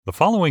The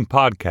following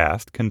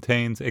podcast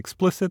contains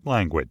explicit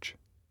language.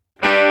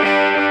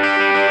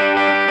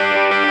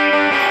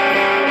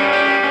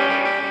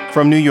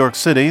 From New York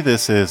City,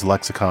 this is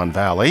Lexicon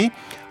Valley.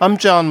 I'm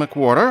John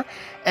McWhorter,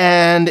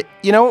 and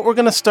you know what we're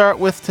going to start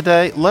with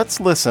today? Let's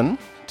listen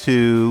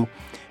to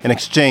an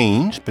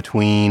exchange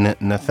between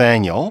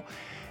Nathaniel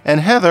and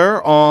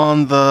Heather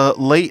on the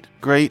late,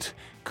 great,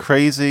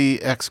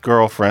 crazy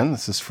ex-girlfriend.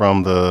 This is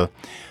from the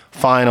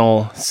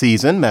final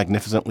season,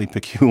 Magnificently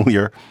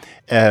Peculiar,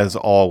 as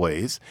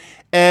always.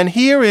 And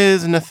here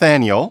is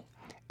Nathaniel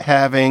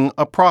having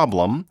a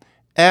problem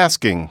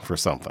asking for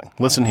something.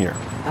 Listen here.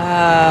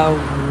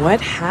 What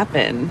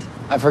happened?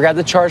 I forgot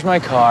to charge my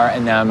car,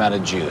 and now I'm out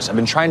of juice. I've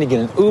been trying to get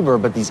an Uber,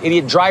 but these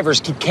idiot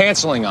drivers keep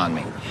canceling on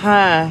me.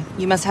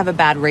 You must have a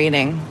bad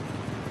rating.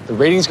 The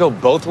ratings go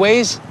both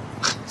ways?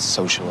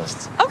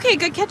 Socialists. Okay,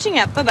 good catching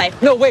up. Bye-bye.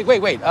 No, wait.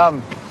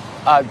 Can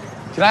I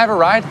have a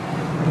ride?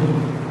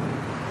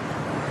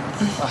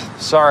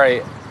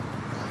 Sorry.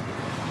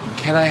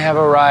 Can I have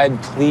a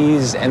ride,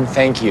 please, and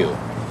thank you?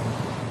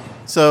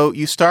 So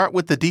you start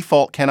with the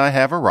default, can I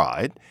have a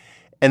ride?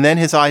 And then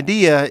his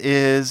idea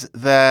is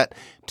that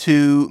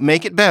to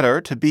make it better,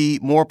 to be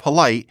more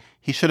polite,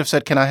 he should have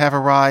said, can I have a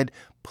ride,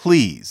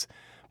 please?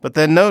 But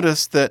then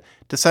notice that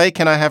to say,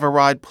 can I have a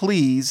ride,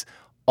 please,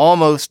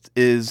 almost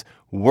is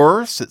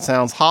worse. It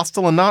sounds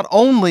hostile, and not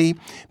only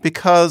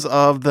because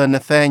of the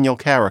Nathaniel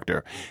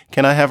character.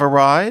 Can I have a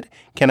ride?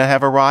 Can I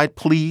have a ride,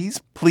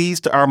 please? Please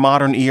to our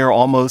modern ear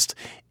almost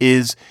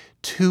is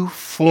too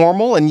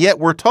formal, and yet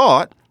we're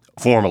taught,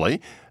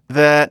 formally,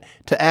 that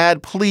to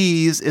add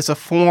please is a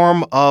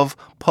form of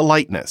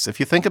politeness. If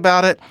you think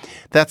about it,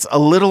 that's a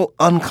little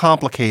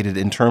uncomplicated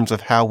in terms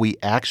of how we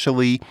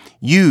actually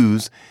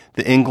use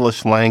the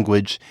English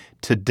language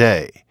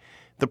today.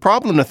 The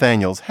problem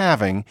Nathaniel's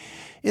having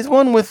is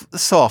one with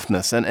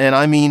softness, and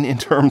I mean in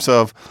terms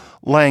of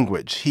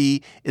language.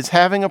 He is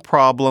having a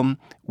problem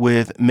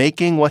with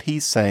making what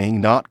he's saying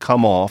not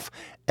come off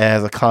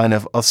as a kind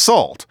of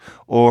assault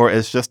or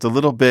as just a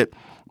little bit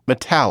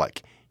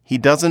metallic. He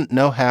doesn't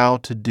know how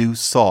to do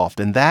soft,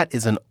 and that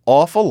is an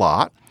awful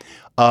lot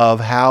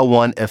of how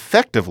one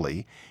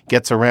effectively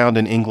gets around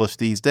in English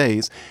these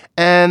days.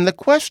 And the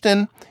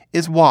question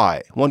is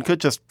why. One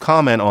could just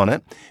comment on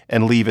it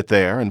and leave it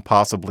there, and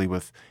possibly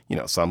with,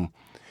 some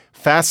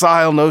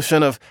facile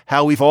notion of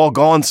how we've all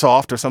gone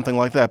soft or something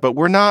like that. But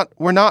we're not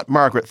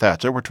Margaret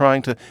Thatcher. We're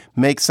trying to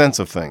make sense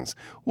of things.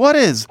 What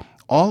is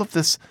all of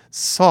this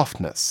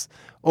softness?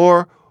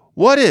 Or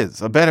what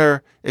is a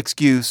better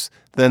excuse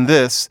than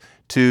this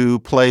to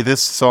play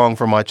this song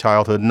from my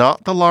childhood?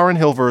 Not the Lauryn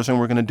Hill version.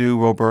 We're going to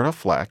do Roberta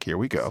Flack. Here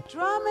we go.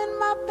 Drumming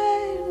my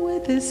pain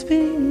with his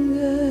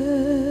fingers,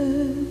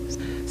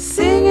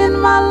 singing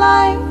my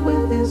life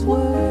with his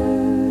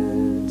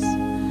words,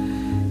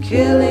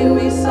 killing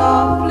me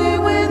softly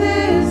with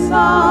his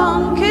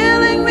song,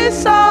 killing me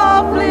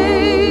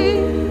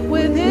softly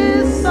with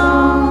his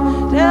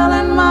song,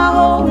 telling my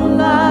whole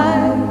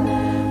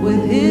life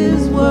with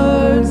his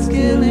words,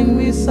 killing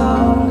me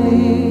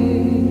softly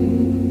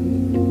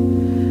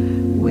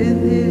with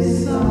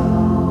his song.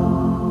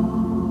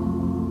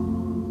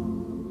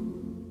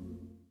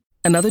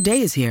 Another day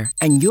is here,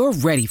 and you're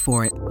ready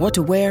for it. What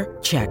to wear?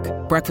 Check.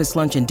 Breakfast,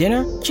 lunch, and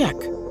dinner? Check.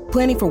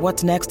 Planning for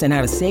what's next and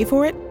how to save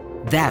for it?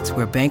 That's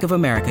where Bank of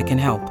America can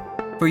help.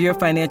 For your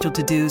financial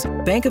to-dos,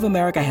 Bank of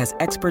America has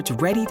experts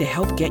ready to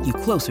help get you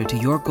closer to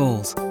your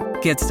goals.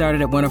 Get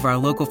started at one of our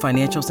local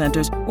financial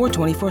centers or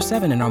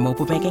 24/7 in our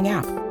mobile banking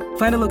app.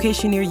 Find a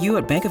location near you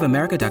at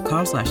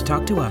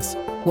bankofamerica.com/talktous.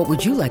 What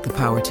would you like the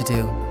power to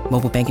do?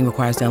 Mobile banking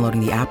requires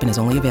downloading the app and is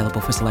only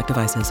available for select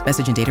devices.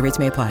 Message and data rates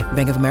may apply.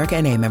 Bank of America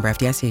N.A., member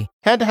FDIC.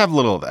 Had to have a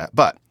little of that.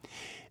 But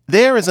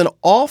there is an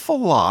awful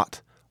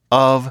lot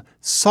of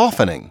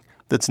softening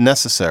that's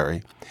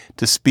necessary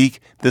to speak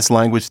this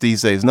language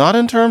these days. Not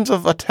in terms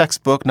of a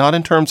textbook, not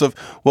in terms of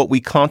what we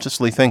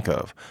consciously think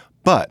of.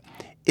 But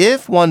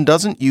if one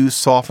doesn't use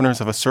softeners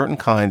of a certain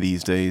kind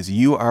these days,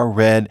 you are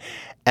read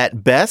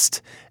at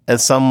best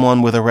as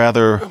someone with a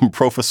rather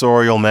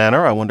professorial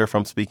manner. I wonder if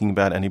I'm speaking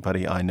about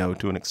anybody I know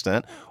to an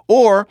extent.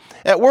 Or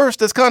at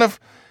worst, as kind of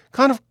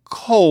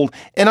cold.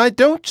 And I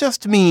don't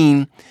just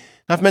mean,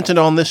 I've mentioned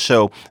on this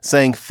show,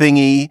 saying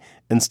thingy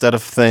instead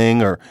of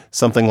thing or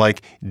something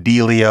like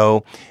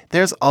dealio.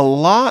 There's a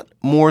lot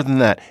more than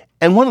that.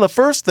 And one of the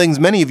first things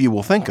many of you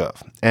will think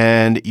of,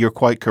 and you're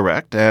quite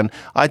correct, and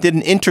I did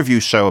an interview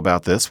show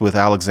about this with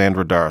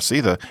Alexandra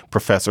Darcy, the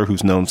professor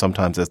who's known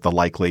sometimes as the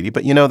Like Lady,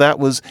 but that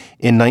was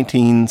in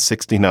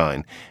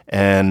 1969,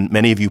 and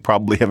many of you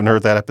probably haven't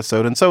heard that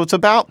episode, and so it's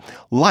about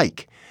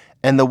like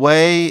and the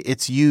way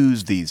it's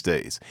used these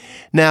days.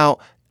 Now,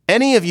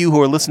 any of you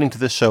who are listening to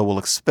this show will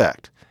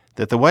expect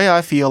that the way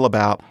I feel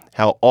about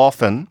how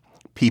often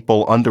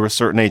people under a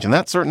certain age, and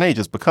that certain age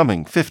is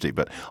becoming 50,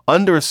 but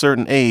under a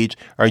certain age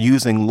are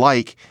using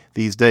like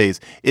these days,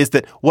 is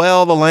that,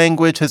 well, the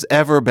language has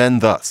ever been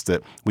thus,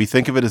 that we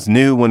think of it as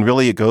new when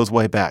really it goes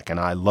way back. And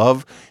I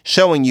love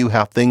showing you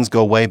how things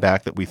go way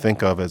back that we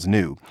think of as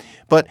new.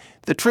 But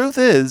the truth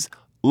is,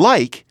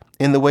 like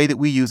in the way that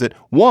we use it.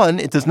 One,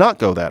 it does not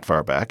go that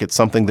far back. It's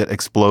something that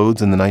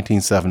explodes in the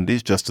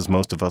 1970s, just as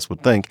most of us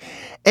would think.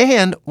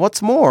 And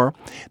what's more,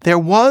 there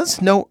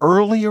was no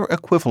earlier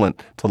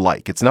equivalent to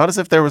like. It's not as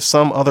if there was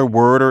some other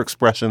word or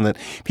expression that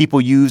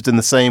people used in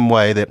the same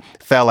way that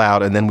fell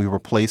out and then we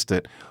replaced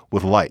it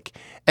with like.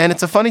 And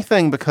it's a funny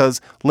thing because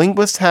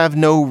linguists have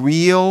no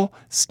real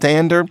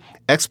standard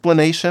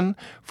explanation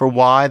for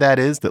why that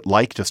is, that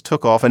like just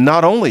took off. And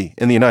not only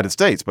in the United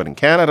States, but in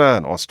Canada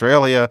and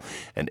Australia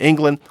and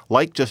England,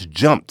 like just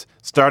jumped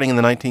starting in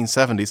the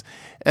 1970s.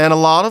 And a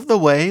lot of the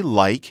way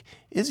like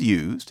is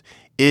used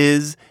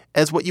is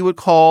as what you would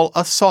call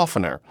a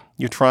softener.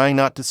 You're trying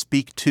not to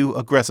speak too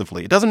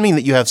aggressively. It doesn't mean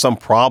that you have some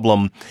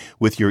problem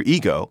with your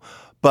ego.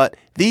 But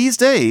these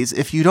days,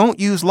 if you don't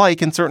use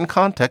like in certain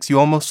contexts, you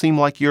almost seem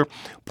like you're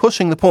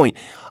pushing the point.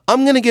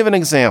 I'm going to give an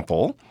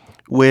example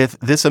with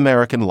This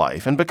American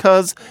Life. And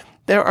because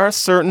there are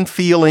certain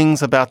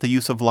feelings about the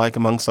use of like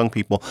among some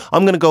people,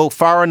 I'm going to go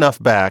far enough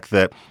back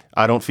that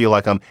I don't feel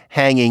like I'm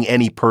hanging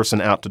any person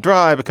out to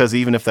dry, because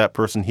even if that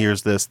person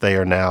hears this, they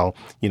are now,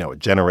 a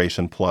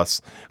generation plus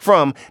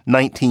from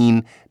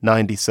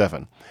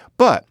 1997.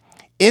 But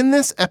in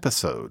this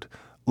episode,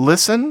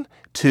 listen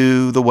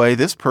to the way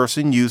this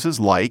person uses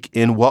like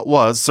in what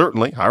was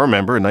certainly, I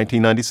remember in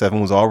 1997,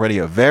 was already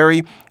a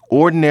very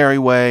ordinary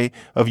way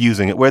of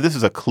using it, where this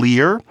is a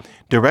clear,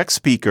 direct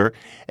speaker,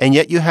 and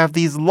yet you have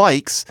these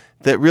likes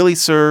that really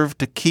serve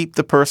to keep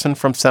the person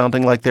from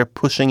sounding like they're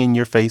pushing in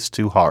your face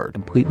too hard.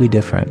 Completely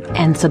different.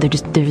 And so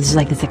there's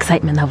like this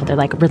excitement level. They're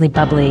like really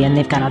bubbly, and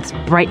they've got all this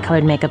bright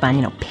colored makeup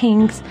on,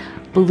 pinks,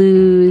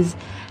 blues,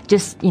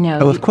 just,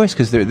 Oh, of course,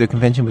 because they're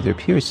convention with their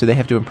peers, so they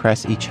have to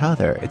impress each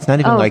other. It's not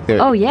even like they're...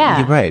 Oh, yeah.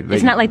 You're right.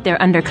 It's not like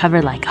they're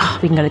undercover, like,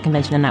 we can go to the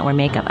convention and not wear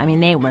makeup. I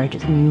mean, they were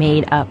just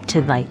made up to,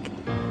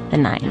 the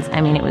nines.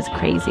 I mean, it was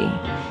crazy.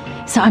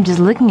 So I'm just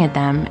looking at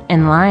them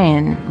in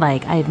line,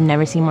 like, I've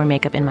never seen more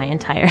makeup in my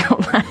entire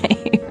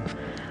life.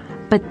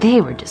 But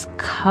they were just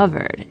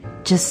covered.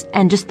 Just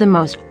the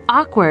most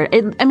awkward.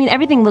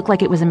 Everything looked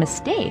like it was a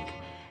mistake.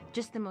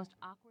 Just the most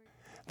awkward.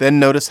 Then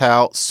notice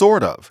how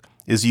sort of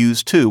is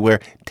used too, where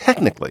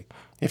technically,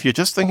 if you're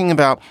just thinking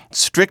about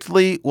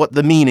strictly what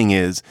the meaning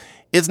is,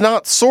 it's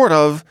not sort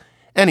of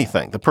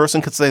anything. The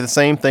person could say the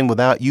same thing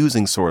without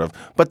using sort of,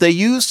 but they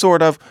use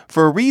sort of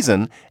for a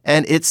reason,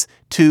 and it's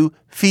to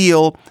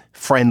feel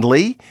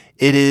friendly.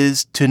 It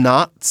is to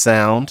not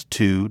sound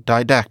too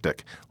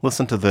didactic.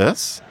 Listen to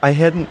this. I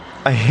hadn't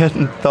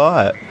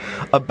thought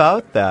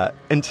about that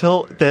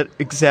until that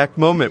exact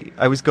moment.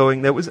 I was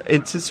going,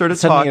 it's to sort of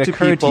talk to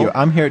people. To you.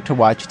 I'm here to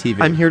watch TV.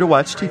 I'm here to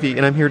watch TV,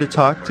 and I'm here to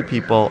talk to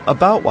people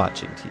about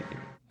watching TV.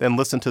 Then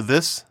listen to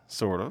this,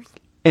 sort of.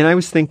 And I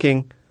was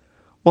thinking,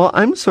 well,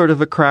 I'm sort of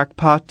a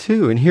crackpot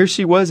too. And here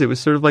she was. It was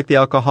sort of like the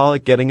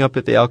alcoholic getting up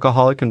at the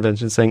alcoholic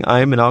convention saying,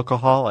 I'm an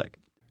alcoholic.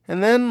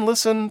 And then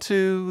listen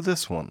to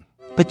this one.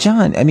 But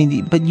John,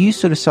 but you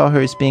sort of saw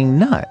her as being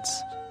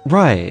nuts.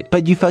 Right.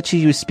 But you felt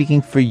she was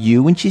speaking for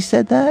you when she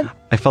said that?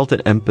 I felt an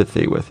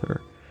empathy with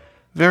her.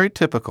 Very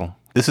typical.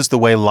 This is the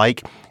way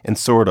like and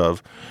sort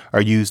of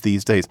are used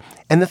these days.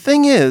 And the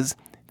thing is,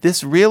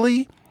 this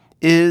really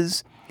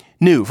is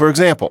new. For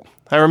example,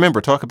 I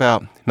remember, talk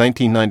about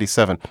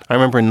 1997. I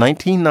remember in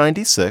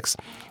 1996,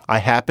 I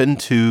happened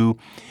to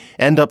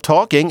end up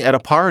talking at a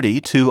party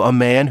to a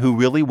man who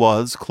really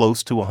was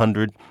close to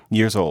 100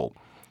 years old.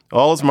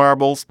 All his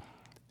marbles,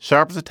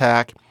 sharp as a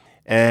tack.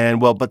 And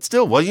but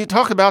still, what do you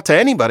talk about to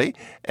anybody?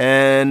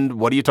 And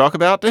what do you talk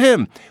about to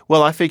him?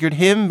 Well, I figured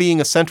him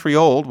being a century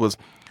old was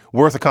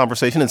worth a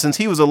conversation. And since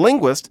he was a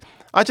linguist,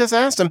 I just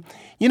asked him,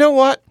 you know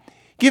what?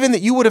 Given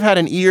that you would have had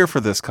an ear for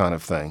this kind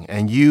of thing,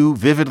 and you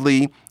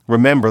vividly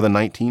remember the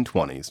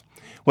 1920s,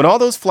 when all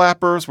those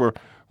flappers were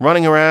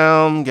running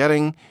around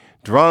getting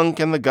drunk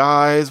and the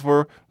guys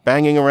were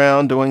banging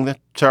around doing the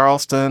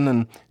Charleston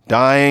and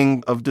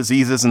dying of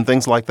diseases and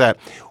things like that,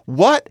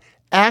 what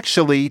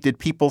actually did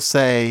people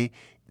say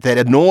that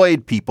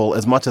annoyed people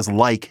as much as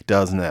like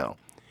does now?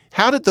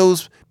 How did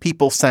those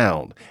people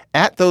sound?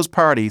 At those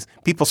parties,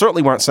 people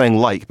certainly weren't saying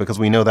like, because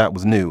we know that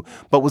was new.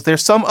 But was there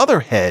some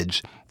other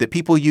hedge that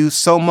people used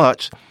so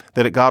much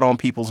that it got on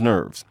people's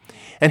nerves?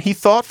 And he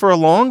thought for a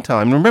long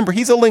time, remember,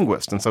 he's a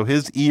linguist, and so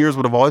his ears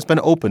would have always been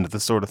open to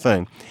this sort of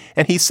thing.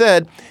 And he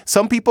said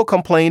some people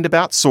complained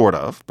about sort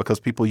of, because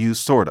people use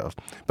sort of.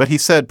 But he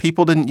said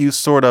people didn't use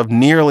sort of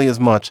nearly as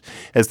much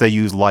as they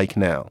use like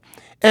now.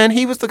 And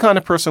he was the kind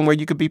of person where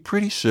you could be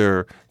pretty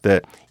sure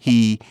that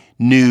he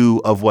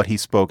knew of what he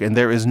spoke. And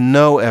there is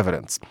no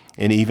evidence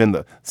in even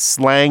the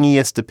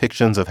slangiest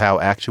depictions of how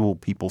actual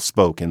people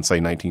spoke in, say,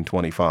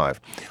 1925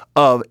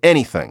 of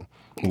anything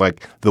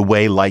like the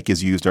way like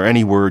is used or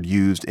any word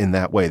used in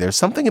that way. There's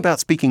something about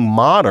speaking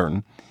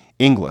modern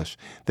English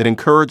that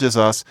encourages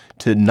us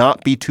to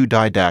not be too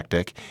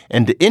didactic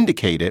and to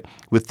indicate it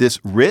with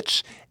this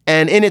rich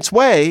and, in its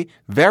way,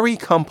 very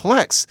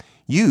complex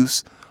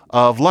use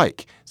of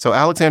like. So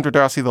Alexandra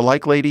Darcy, the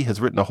like lady, has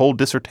written a whole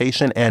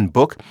dissertation and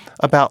book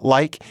about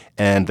like,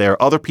 and there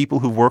are other people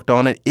who've worked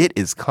on it. It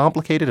is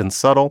complicated and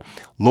subtle.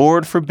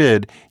 Lord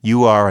forbid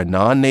you are a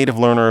non-native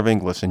learner of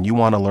English and you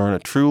want to learn a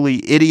truly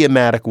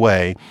idiomatic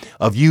way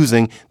of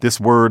using this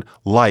word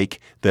like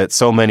that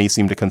so many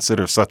seem to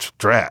consider such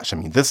trash. I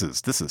mean, this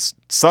is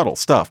subtle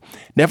stuff.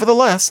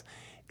 Nevertheless,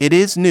 it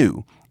is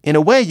new. In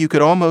a way, you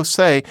could almost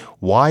say,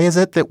 why is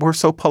it that we're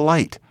so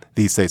polite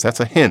these days? That's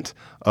a hint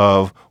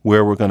of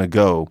where we're going to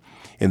go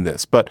in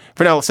this. But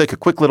for now, let's take a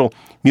quick little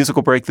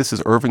musical break. This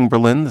is Irving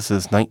Berlin. This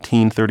is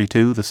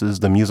 1932. This is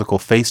the musical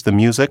Face the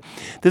Music.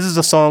 This is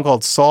a song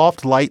called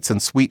Soft Lights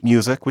and Sweet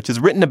Music, which is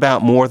written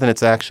about more than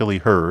it's actually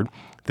heard.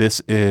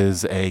 This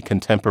is a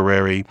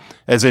contemporary,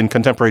 as in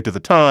contemporary to the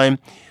time,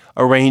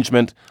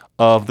 arrangement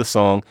of the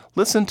song.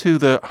 Listen to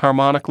the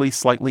harmonically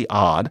slightly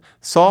odd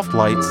Soft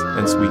Lights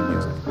and Sweet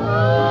Music.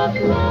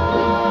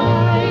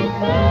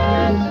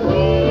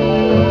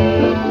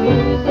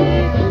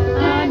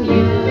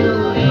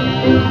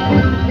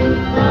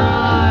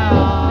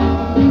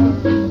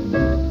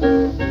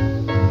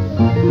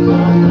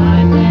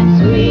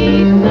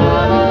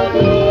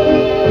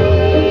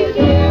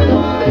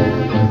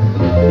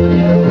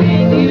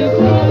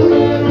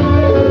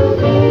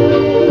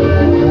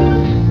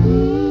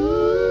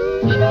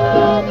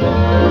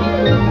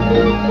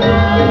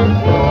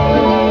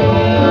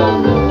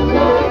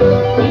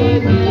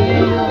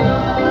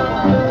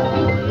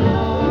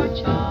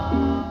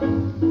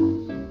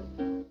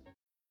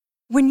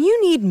 When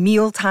you need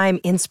mealtime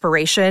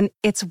inspiration,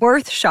 it's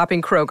worth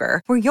shopping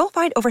Kroger, where you'll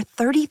find over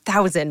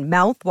 30,000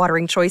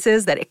 mouth-watering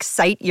choices that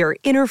excite your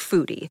inner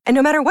foodie. And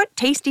no matter what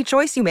tasty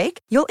choice you make,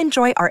 you'll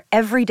enjoy our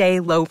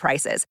everyday low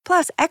prices,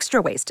 plus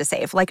extra ways to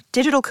save, like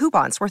digital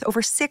coupons worth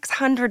over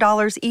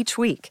 $600 each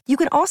week. You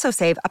can also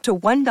save up to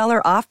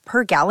 $1 off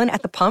per gallon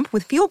at the pump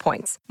with fuel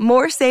points.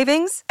 More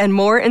savings and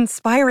more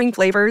inspiring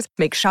flavors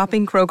make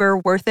shopping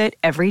Kroger worth it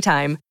every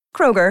time.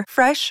 Kroger,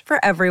 fresh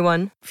for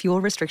everyone.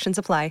 Fuel restrictions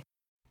apply.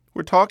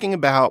 We're talking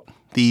about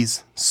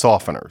these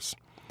softeners.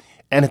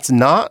 And it's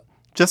not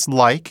just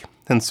like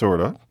and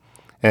sort of,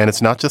 and it's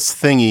not just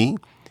thingy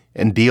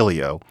and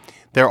dealio.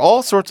 There are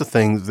all sorts of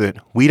things that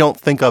we don't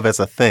think of as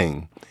a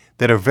thing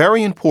that are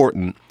very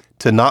important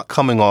to not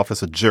coming off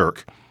as a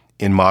jerk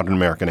in modern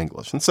American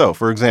English. And so,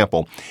 for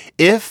example,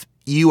 if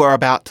you are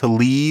about to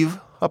leave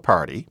a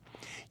party,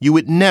 you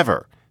would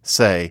never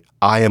say,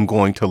 I am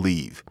going to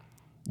leave.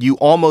 You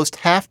almost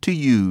have to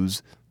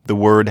use the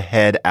word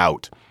head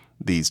out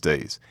these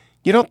days.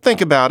 You don't think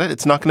about it.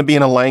 It's not going to be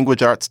in a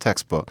language arts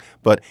textbook.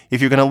 But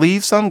if you're going to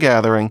leave some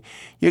gathering,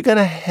 you're going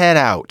to head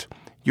out.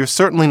 You're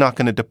certainly not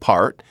going to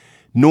depart,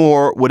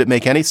 nor would it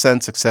make any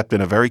sense except in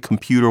a very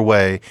computer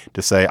way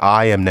to say,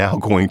 I am now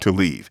going to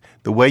leave.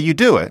 The way you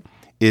do it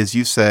is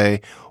you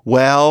say,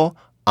 well,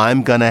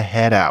 I'm going to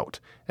head out.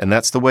 And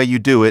that's the way you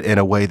do it in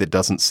a way that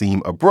doesn't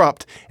seem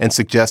abrupt and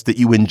suggest that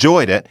you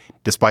enjoyed it,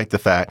 despite the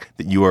fact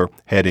that you are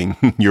heading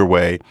your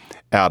way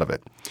out of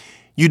it.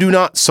 You do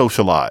not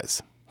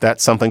socialize.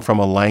 That's something from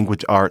a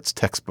language arts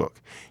textbook.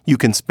 You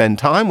can spend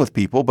time with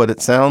people, but it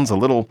sounds a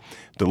little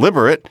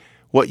deliberate.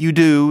 What you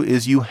do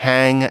is you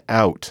hang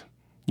out.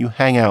 You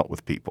hang out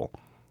with people.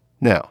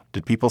 Now,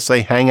 did people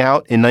say hang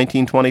out in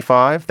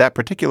 1925? That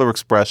particular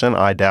expression,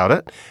 I doubt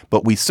it,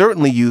 but we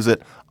certainly use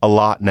it a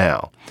lot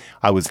now.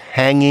 I was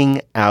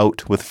hanging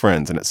out with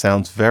friends, and it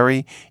sounds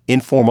very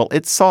informal.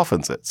 It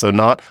softens it. So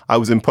not I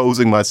was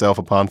imposing myself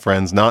upon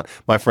friends, not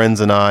my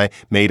friends and I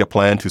made a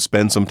plan to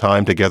spend some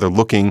time together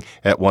looking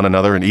at one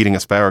another and eating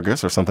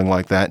asparagus or something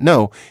like that.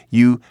 No,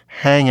 you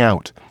hang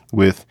out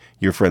with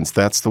your friends.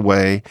 That's the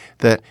way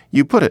that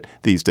you put it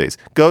these days.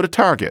 Go to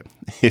Target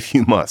if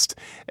you must.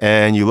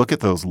 And you look at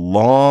those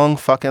long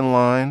fucking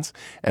lines.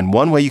 And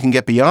one way you can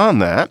get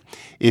beyond that,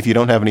 if you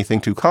don't have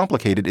anything too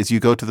complicated, is you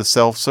go to the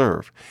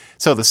self-serve.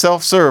 So the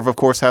self-serve, of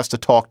course, has to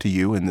talk to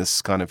you in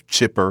this kind of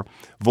chipper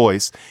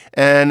voice.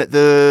 And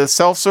the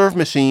self-serve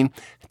machine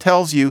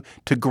tells you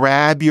to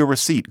grab your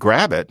receipt.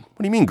 Grab it? What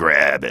do you mean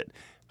grab it?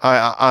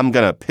 I'm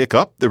going to pick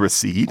up the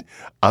receipt.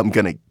 I'm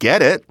going to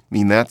get it. I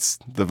mean, that's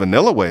the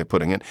vanilla way of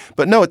putting it.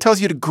 But no, it tells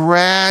you to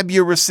grab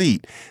your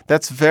receipt.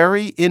 That's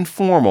very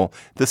informal.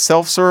 The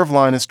self-serve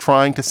line is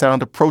trying to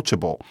sound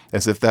approachable,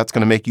 as if that's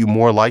going to make you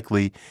more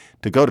likely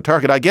to go to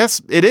Target. I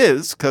guess it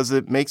is, because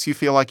it makes you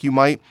feel like you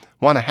might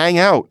want to hang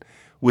out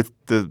with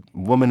the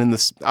woman in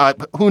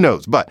the... who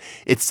knows? But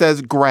it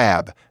says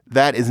grab.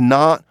 That is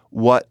not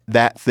what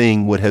that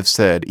thing would have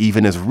said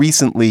even as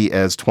recently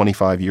as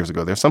 25 years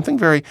ago. There's something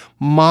very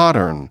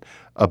modern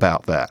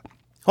about that.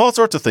 All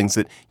sorts of things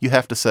that you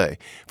have to say.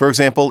 For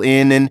example,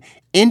 in an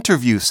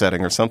interview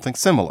setting or something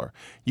similar,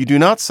 you do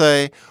not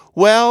say,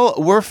 well,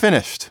 we're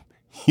finished.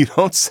 You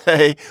don't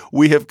say,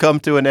 we have come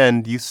to an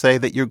end. You say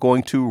that you're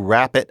going to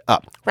wrap it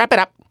up. Wrap it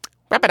up.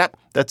 wrap it up.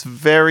 That's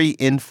very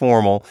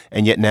informal,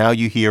 and yet now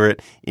you hear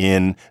it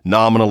in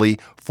nominally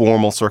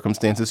formal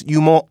circumstances.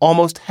 You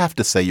almost have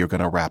to say you're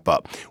going to wrap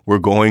up. We're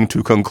going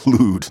to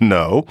conclude.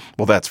 No.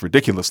 Well, that's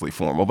ridiculously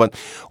formal. But,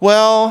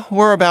 well,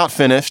 we're about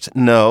finished.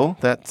 No.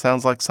 That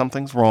sounds like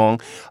something's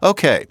wrong.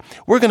 Okay.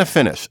 We're going to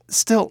finish.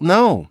 Still,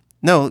 no.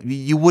 No,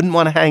 you wouldn't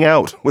want to hang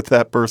out with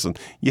that person.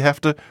 You have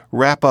to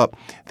wrap up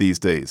these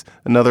days.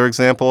 Another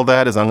example of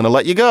that is I'm going to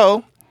let you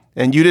go,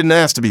 and you didn't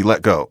ask to be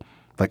let go.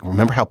 Like,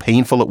 remember how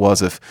painful it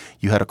was if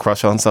you had a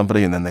crush on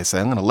somebody and then they say,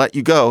 I'm going to let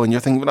you go. And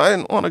you're thinking, but I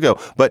didn't want to go.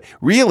 But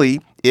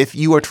really, if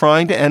you are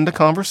trying to end a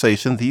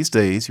conversation these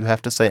days, you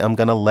have to say, I'm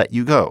going to let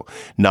you go.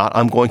 Not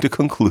I'm going to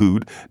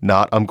conclude,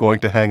 not I'm going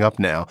to hang up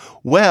now.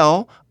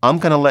 Well, I'm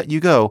going to let you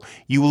go.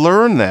 You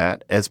learn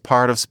that as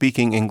part of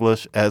speaking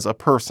English as a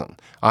person.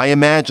 I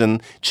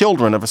imagine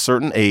children of a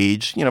certain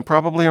age,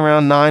 probably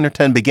around 9 or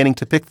 10, beginning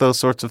to pick those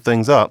sorts of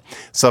things up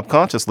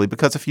subconsciously,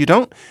 because if you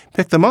don't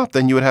pick them up,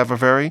 then you would have a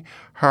very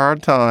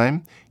hard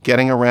time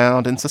getting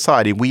around in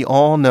society. We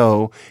all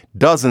know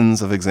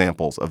dozens of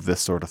examples of this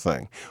sort of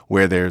thing,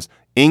 where there's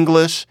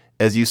English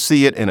as you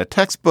see it in a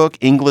textbook,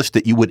 English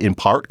that you would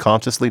impart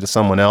consciously to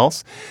someone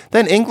else,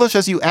 then English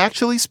as you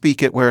actually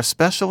speak it, where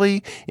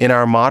especially in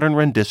our modern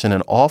rendition,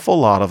 an awful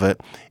lot of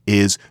it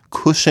is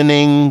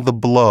cushioning the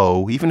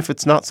blow, even if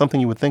it's not something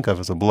you would think of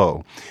as a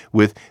blow,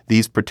 with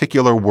these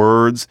particular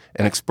words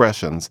and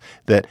expressions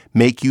that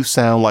make you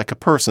sound like a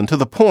person, to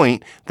the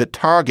point that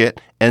Target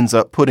ends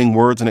up putting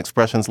words and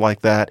expressions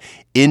like that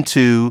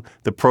into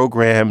the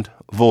programmed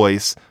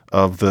voice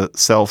of the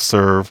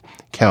self-serve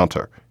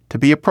counter. To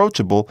be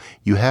approachable,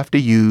 you have to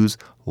use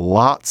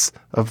lots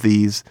of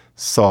these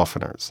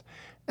softeners.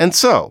 And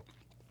so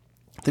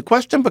the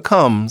question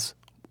becomes,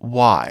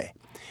 why?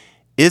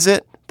 Is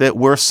it that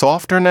we're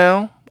softer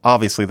now?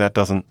 Obviously, that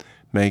doesn't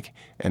make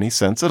any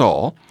sense at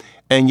all.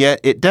 And yet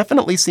it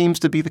definitely seems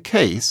to be the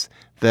case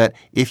that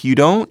if you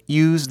don't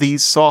use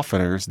these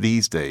softeners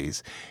these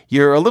days,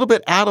 you're a little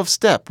bit out of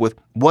step with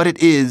what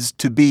it is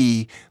to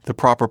be the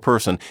proper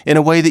person in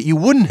a way that you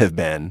wouldn't have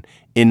been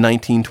in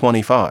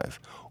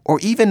 1925. Or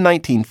even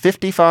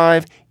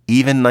 1955,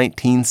 even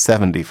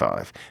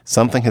 1975.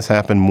 Something has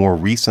happened more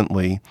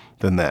recently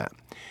than that.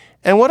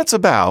 And what it's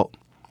about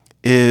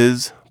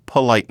is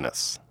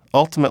politeness.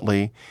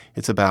 Ultimately,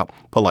 it's about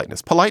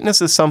politeness.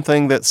 Politeness is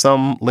something that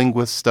some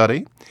linguists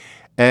study.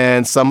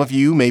 And some of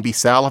you may be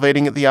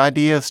salivating at the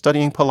idea of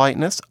studying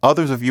politeness.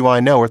 Others of you I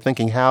know are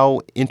thinking,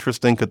 how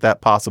interesting could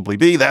that possibly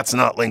be? That's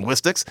not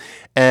linguistics.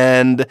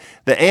 And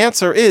the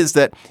answer is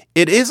that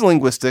it is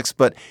linguistics,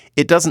 but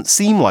it doesn't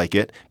seem like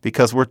it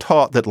because we're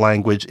taught that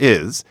language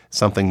is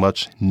something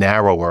much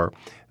narrower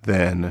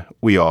than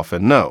we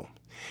often know.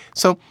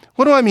 So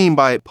what do I mean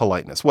by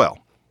politeness? Well,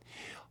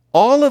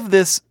 all of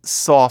this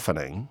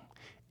softening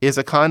is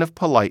a kind of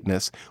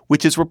politeness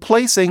which is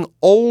replacing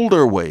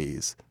older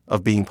ways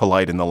of being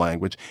polite in the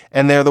language,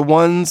 and they're the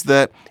ones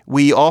that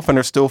we often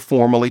are still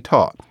formally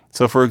taught.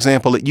 So, for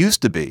example, it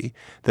used to be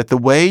that the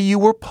way you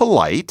were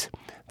polite,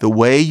 the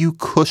way you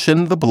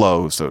cushioned the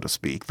blow, so to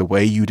speak, the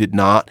way you did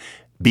not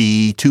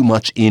be too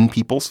much in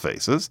people's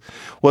faces,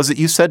 was that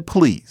you said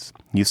please,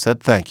 you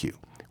said thank you.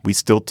 We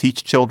still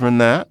teach children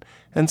that,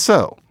 and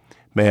so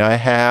may I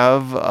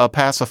have a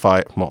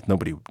pacifier? Well,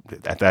 nobody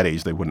at that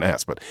age, they wouldn't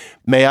ask, but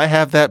may I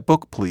have that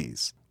book,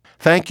 please?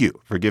 Thank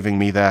you for giving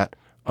me that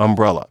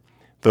umbrella.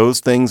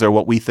 Those things are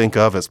what we think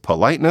of as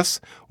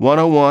politeness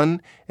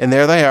 101, and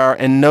there they are.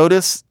 And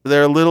notice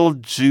they're little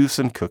juice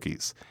and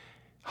cookies.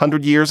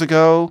 100 years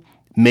ago,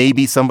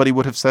 maybe somebody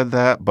would have said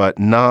that, but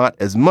not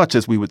as much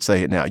as we would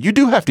say it now. You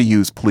do have to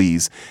use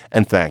please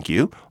and thank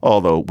you,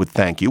 although with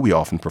thank you, we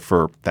often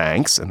prefer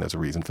thanks, and there's a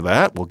reason for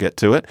that. We'll get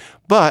to it.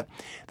 But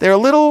they're a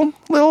little,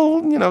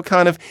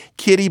 kind of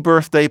kiddie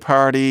birthday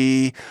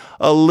party,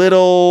 a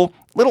little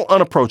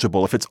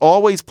unapproachable. If it's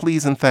always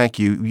please and thank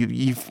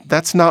you,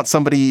 that's not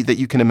somebody that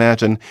you can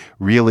imagine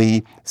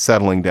really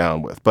settling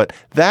down with. But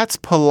that's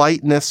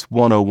politeness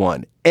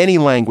 101. Any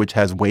language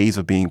has ways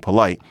of being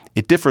polite.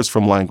 It differs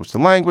from language to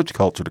language,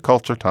 culture to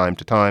culture, time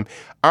to time.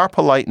 Our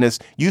politeness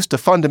used to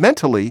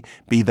fundamentally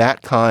be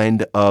that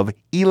kind of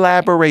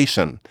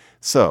elaboration.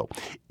 So,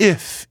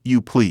 if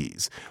you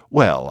please,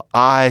 well,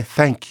 I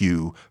thank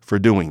you for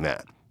doing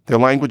that. There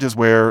are languages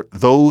where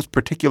those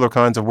particular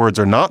kinds of words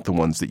are not the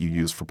ones that you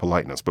use for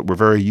politeness, but we're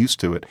very used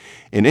to it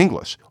in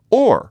English.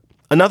 Or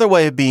another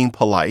way of being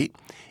polite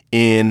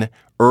in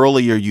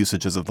earlier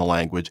usages of the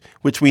language,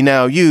 which we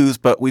now use,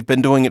 but we've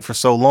been doing it for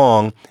so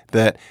long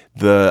that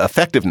the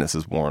effectiveness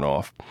is worn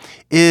off,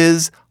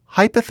 is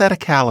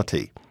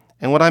hypotheticality.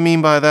 And what I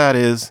mean by that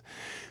is,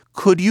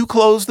 could you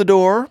close the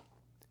door?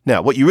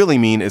 Now, what you really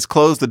mean is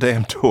close the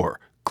damn door.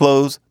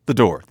 Close the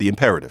door, the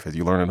imperative, as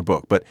you learn in a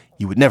book. But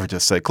you would never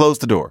just say, close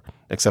the door,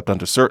 except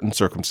under certain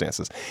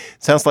circumstances.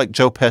 Sounds like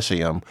Joe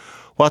Pesci. I'm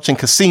watching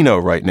Casino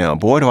right now.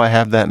 Boy, do I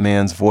have that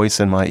man's voice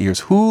in my ears.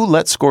 Who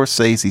let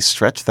Scorsese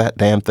stretch that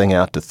damn thing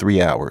out to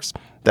 3 hours?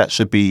 That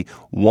should be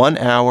 1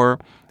 hour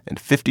and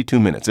 52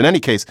 minutes. In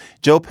any case,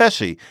 Joe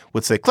Pesci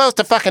would say, close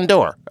the fucking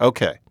door.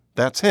 Okay,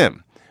 that's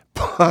him.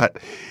 But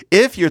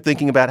if you're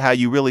thinking about how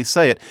you really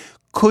say it,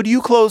 could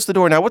you close the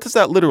door? Now, what does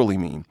that literally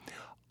mean?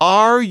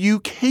 Are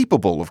you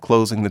capable of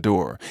closing the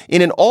door?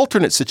 In an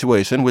alternate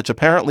situation, which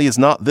apparently is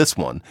not this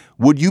one,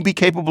 would you be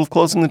capable of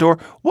closing the door?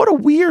 What a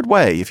weird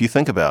way, if you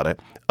think about it,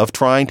 of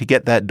trying to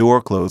get that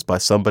door closed by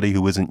somebody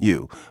who isn't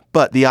you.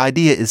 But the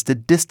idea is to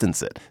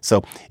distance it.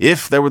 So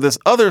if there were this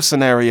other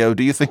scenario,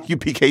 do you think you'd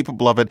be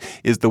capable of it?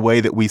 Is the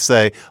way that we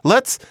say,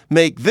 let's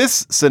make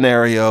this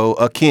scenario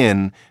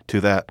akin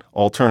to that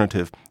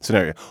alternative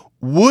scenario.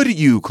 Would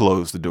you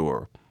close the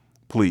door?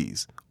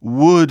 Please.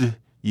 Would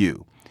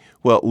you?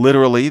 Well,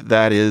 literally,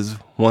 that is,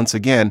 once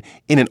again,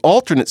 in an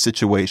alternate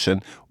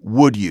situation,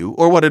 would you?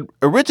 Or what it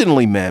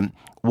originally meant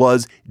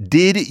was,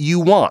 did you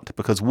want?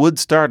 Because would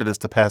started as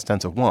the past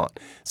tense of want.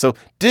 So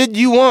did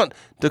you want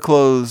to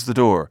close the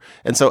door?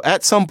 And so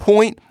at some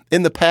point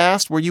in the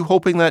past, were you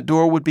hoping that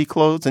door would be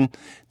closed? And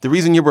the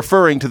reason you're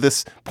referring to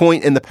this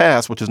point in the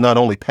past, which is not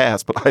only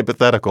past but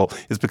hypothetical,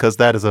 is because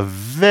that is a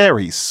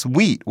very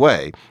sweet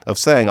way of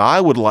saying,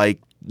 I would like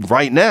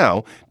right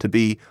now to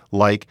be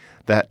like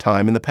that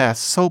time in the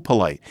past. So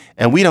polite.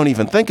 And we don't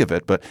even think of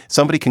it, but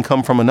somebody can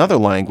come from another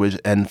language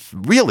and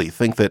really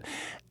think that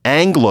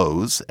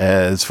Anglos,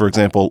 as, for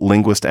example,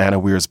 linguist Anna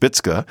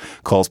Wierzbicka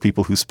calls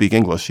people who speak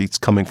English, she's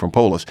coming from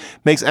Polish,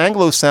 makes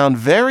Anglos sound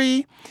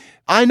very,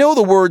 I know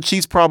the word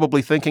she's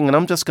probably thinking, and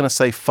I'm just going to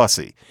say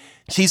fussy.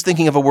 She's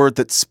thinking of a word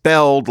that's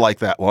spelled like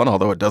that one,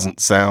 although it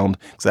doesn't sound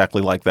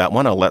exactly like that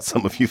one. I'll let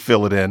some of you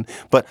fill it in.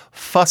 But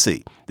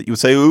fussy, that you would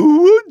say,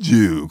 would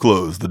you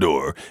close the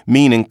door?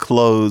 Meaning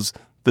close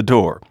the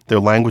door. There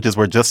are languages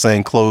where just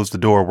saying close the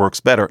door works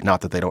better. Not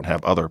that they don't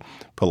have other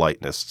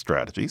politeness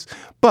strategies.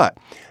 But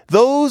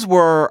those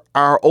were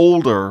our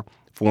older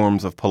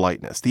forms of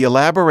politeness. The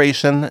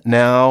elaboration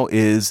now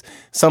is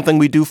something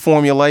we do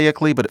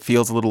formulaically, but it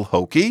feels a little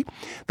hokey.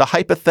 The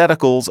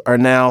hypotheticals are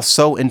now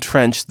so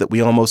entrenched that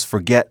we almost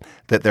forget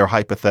that they're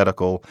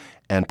hypothetical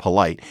and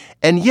polite.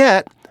 And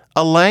yet,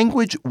 a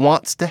language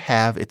wants to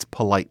have its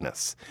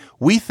politeness.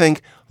 We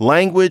think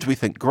language, we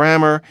think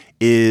grammar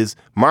is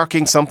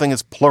marking something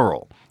as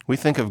plural. We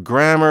think of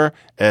grammar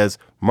as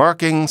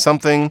marking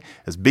something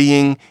as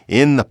being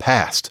in the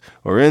past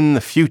or in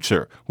the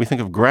future. We think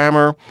of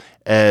grammar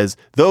as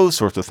those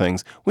sorts of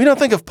things. We don't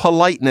think of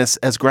politeness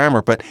as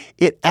grammar, but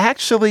it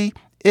actually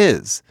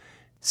is.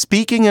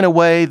 Speaking in a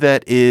way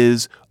that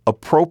is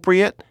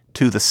appropriate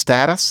to the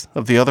status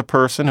of the other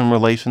person in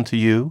relation to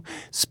you,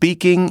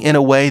 speaking in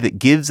a way that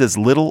gives as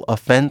little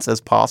offense as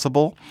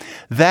possible,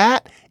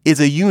 that is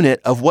a unit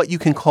of what you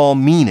can call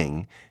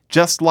meaning,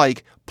 just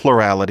like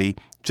plurality,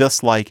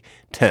 just like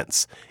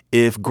tense.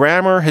 If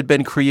grammar had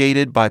been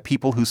created by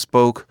people who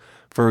spoke,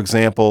 for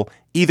example,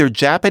 either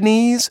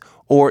Japanese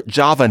or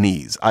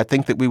Javanese, I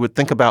think that we would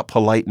think about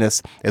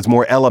politeness as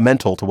more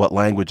elemental to what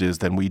language is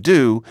than we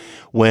do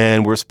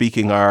when we're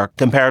speaking our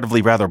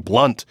comparatively rather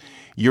blunt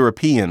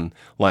European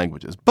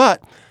languages.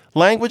 But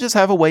languages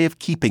have a way of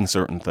keeping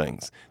certain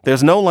things.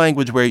 There's no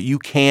language where you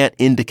can't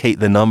indicate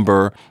the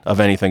number of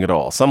anything at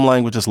all. Some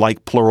languages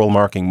like plural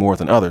marking more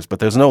than others, but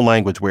there's no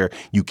language where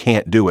you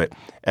can't do it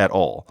at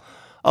all.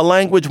 A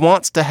language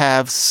wants to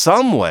have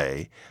some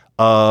way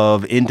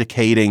of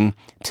indicating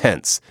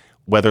tense,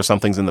 whether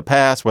something's in the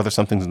past, whether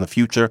something's in the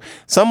future.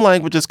 Some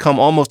languages come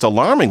almost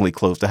alarmingly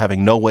close to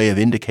having no way of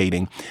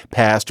indicating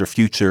past or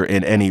future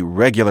in any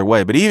regular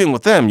way. But even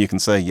with them, you can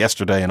say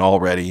yesterday and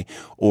already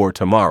or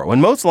tomorrow.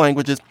 In most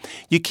languages,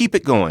 you keep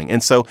it going.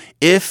 And so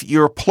if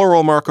your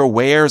plural marker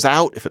wears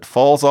out, if it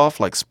falls off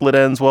like split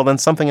ends, well, then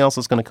something else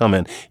is going to come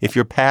in. If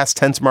your past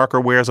tense marker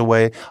wears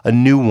away, a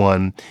new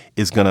one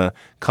is going to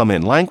come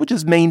in.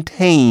 Languages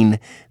maintain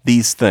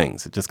these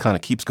things. It just kind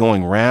of keeps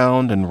going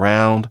round and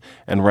round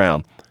and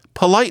round.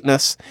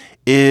 Politeness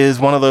is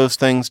one of those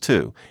things,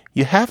 too.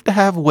 You have to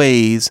have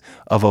ways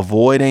of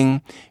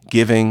avoiding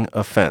giving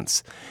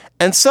offense.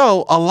 And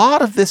so a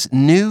lot of this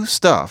new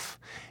stuff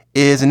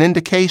is an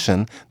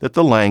indication that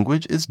the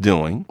language is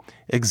doing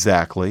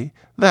exactly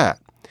that.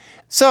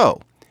 So,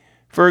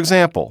 for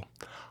example,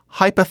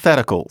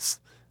 hypotheticals.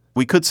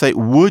 We could say,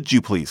 would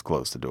you please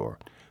close the door?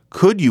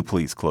 Could you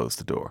please close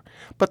the door?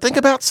 But think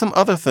about some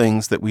other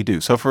things that we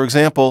do. So, for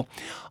example,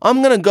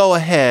 I'm going to go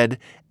ahead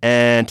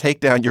and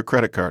take down your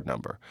credit card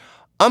number.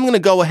 I'm going to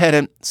go ahead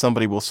and,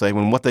 somebody will say,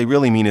 when what they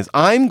really mean is,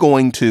 I'm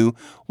going to,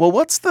 well,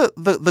 what's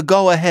the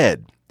go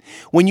ahead?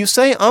 When you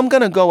say, I'm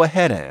going to go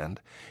ahead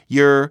and,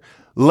 you're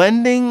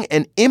lending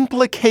an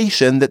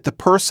implication that the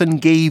person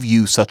gave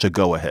you such a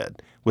go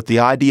ahead, with the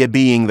idea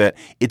being that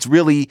it's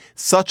really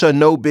such a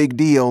no big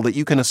deal that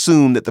you can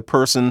assume that the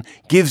person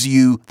gives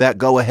you that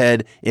go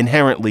ahead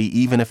inherently,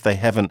 even if they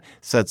haven't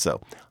said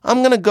so.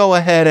 I'm going to go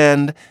ahead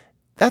and,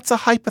 that's a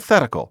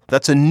hypothetical.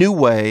 That's a new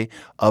way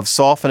of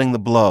softening the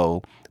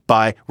blow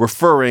by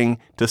referring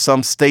to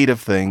some state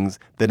of things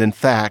that in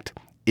fact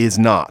is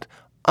not.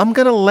 I'm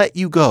going to let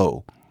you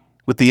go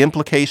with the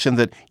implication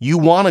that you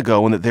want to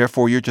go and that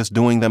therefore you're just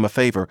doing them a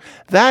favor.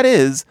 That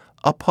is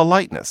a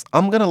politeness.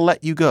 I'm going to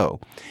let you go,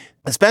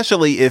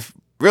 especially if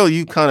really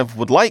you kind of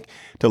would like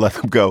to let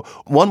them go.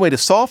 One way to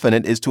soften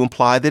it is to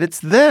imply that it's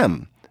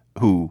them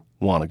who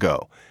want to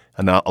go.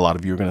 And now a lot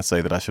of you are going to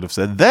say that I should have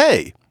said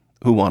they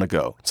who want to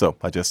go. So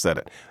I just said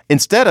it.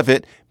 Instead of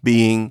it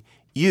being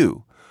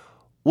you.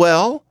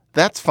 Well,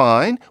 that's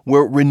fine.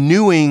 We're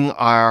renewing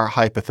our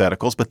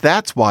hypotheticals, but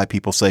that's why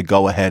people say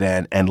go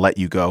ahead and let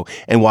you go,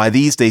 and why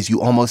these days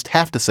you almost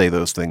have to say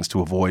those things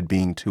to avoid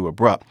being too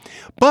abrupt.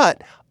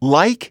 But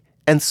like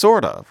and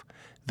sort of,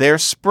 their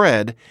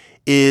spread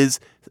is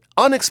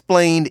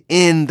unexplained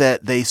in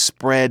that they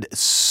spread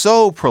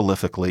so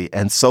prolifically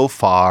and so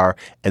far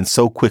and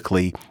so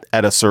quickly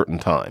at a certain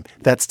time.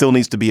 That still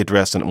needs to be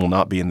addressed, and it will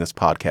not be in this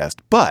podcast.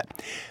 But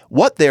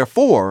what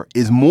therefore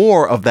is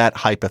more of that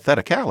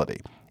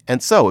hypotheticality.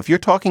 And so if you're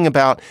talking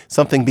about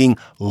something being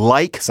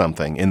like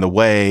something in the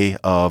way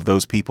of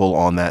those people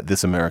on that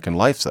This American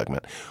Life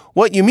segment,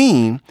 what you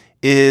mean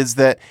is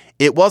that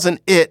it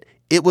wasn't it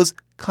was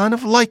kind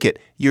of like it.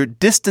 You're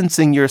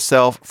distancing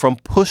yourself from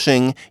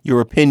pushing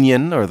your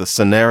opinion or the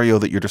scenario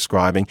that you're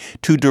describing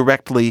too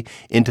directly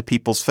into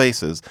people's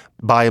faces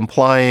by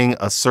implying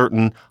a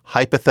certain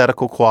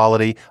hypothetical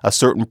quality, a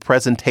certain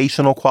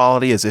presentational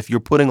quality, as if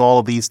you're putting all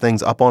of these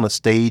things up on a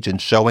stage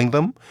and showing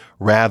them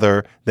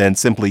rather than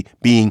simply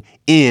being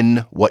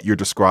in what you're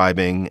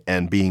describing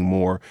and being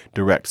more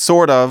direct.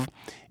 Sort of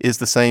is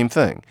the same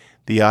thing.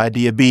 The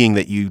idea being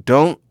that you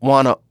don't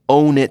want to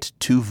own it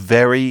too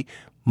very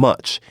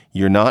much.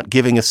 You're not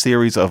giving a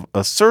series of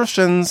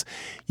assertions.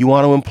 You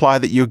want to imply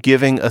that you're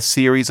giving a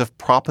series of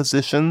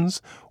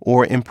propositions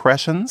or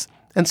impressions.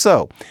 And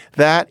so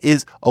that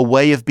is a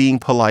way of being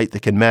polite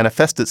that can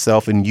manifest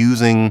itself in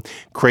using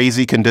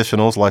crazy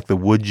conditionals like the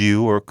would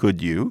you or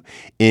could you,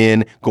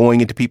 in going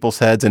into people's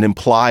heads and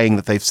implying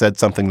that they've said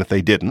something that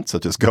they didn't,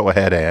 such as go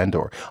ahead and,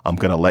 or I'm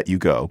going to let you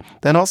go.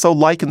 Then also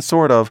like and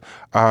sort of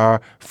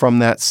are from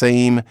that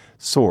same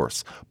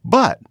source.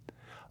 But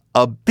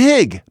a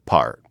big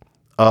part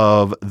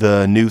of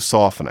the new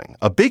softening,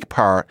 a big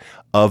part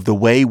of the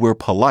way we're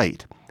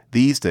polite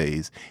these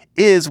days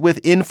is with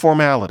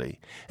informality.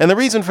 And the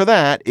reason for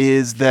that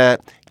is that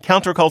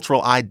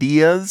countercultural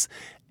ideas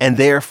and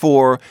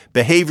therefore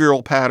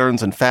behavioral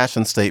patterns and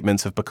fashion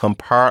statements have become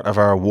part of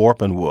our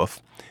warp and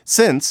woof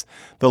since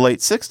the late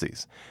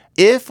 60s.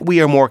 If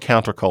we are more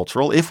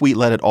countercultural, if we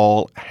let it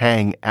all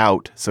hang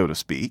out, so to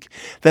speak,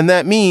 then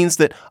that means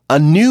that a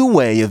new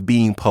way of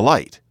being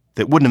polite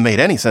that wouldn't have made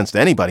any sense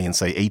to anybody in,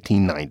 say,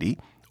 1890,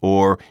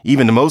 or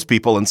even to most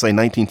people in, say,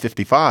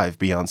 1955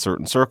 beyond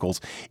certain circles,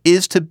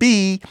 is to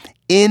be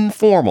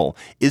informal,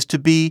 is to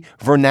be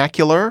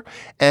vernacular,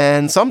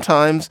 and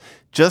sometimes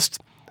just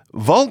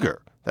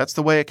vulgar. That's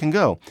the way it can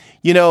go.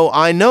 You know,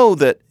 I know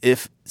that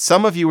if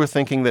some of you are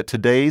thinking that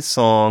today's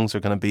songs are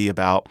going to be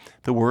about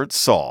the word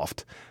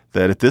soft,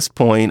 that at this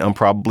point I'm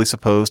probably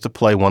supposed to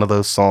play one of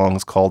those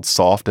songs called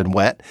Soft and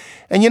Wet.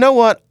 And you know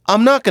what?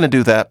 I'm not going to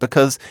do that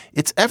because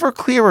it's ever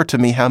clearer to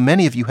me how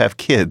many of you have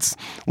kids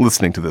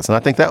listening to this. And I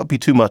think that would be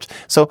too much.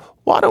 So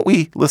why don't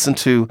we listen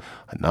to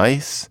a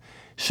nice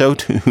show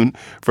tune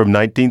from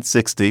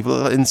 1960.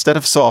 Instead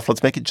of soft,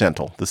 let's make it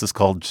gentle. This is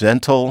called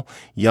Gentle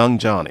Young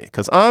Johnny.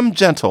 Because I'm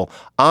gentle.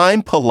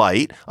 I'm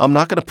polite. I'm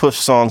not going to push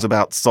songs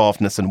about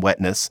softness and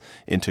wetness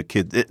into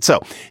kids.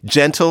 So,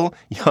 Gentle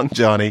Young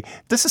Johnny.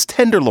 This is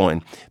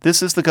Tenderloin.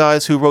 This is the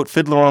guys who wrote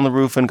Fiddler on the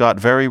Roof and got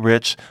very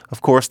rich.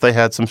 Of course, they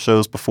had some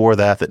shows before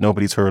that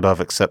nobody's heard of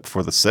except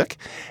for the sick.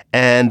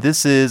 And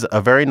this is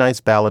a very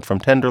nice ballad from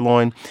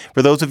Tenderloin.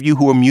 For those of you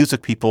who are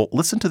music people,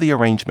 listen to the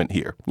arrangement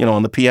here. You know,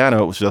 on the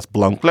piano, it was just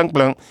blunk, blunk,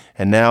 blunk.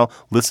 And now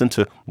listen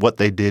to what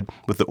they did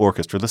with the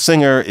orchestra. The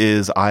singer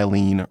is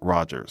Eileen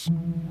Rogers.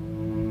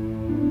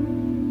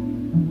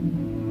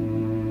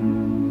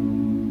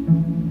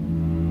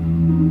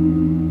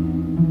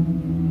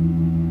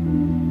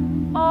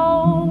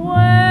 Oh,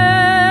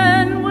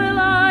 when will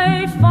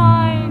I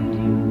find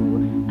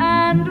you,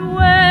 and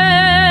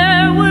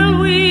where will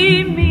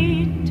we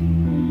meet,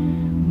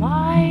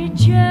 my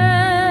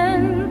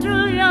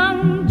gentle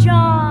young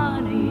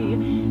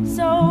Johnny,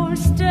 so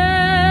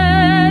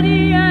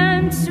steady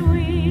and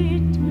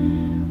sweet?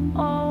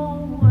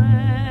 Oh,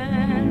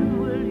 when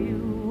will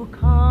you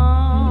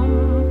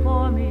come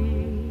for me?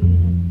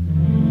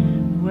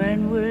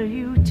 When will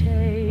you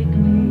take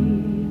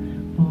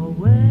me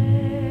away?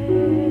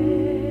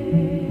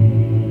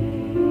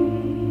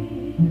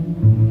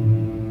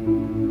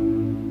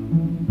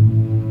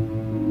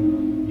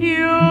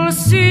 You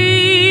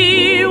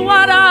see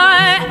what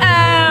I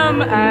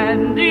am,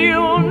 and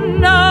you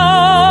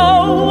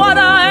know what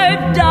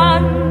I've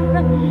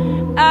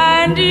done,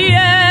 and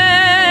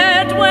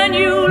yet when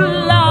you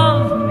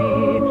love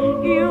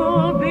me,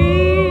 you'll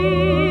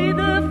be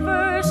the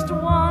first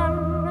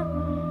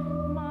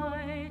one,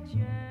 my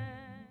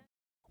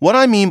What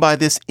I mean by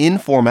this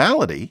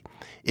informality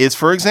is,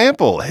 for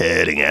example,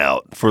 heading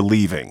out for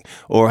leaving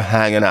or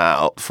hanging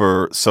out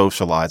for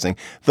socializing.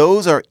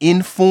 Those are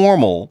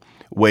informal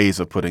ways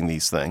of putting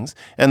these things.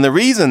 And the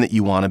reason that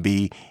you want to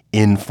be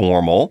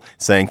informal,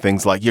 saying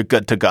things like you're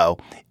good to go,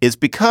 is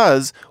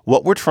because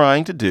what we're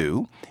trying to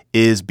do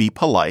is be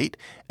polite.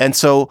 And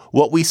so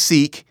what we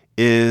seek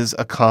is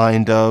a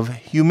kind of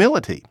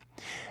humility.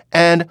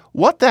 And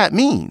what that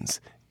means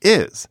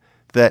is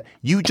that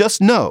you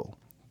just know.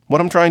 What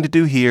I'm trying to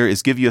do here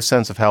is give you a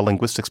sense of how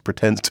linguistics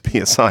pretends to be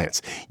a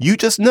science. You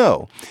just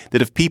know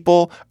that if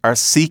people are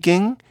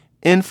seeking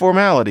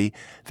informality,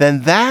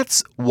 then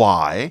that's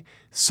why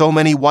so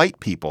many white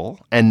people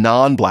and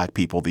non-black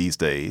people these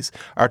days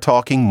are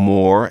talking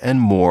more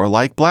and more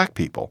like black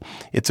people.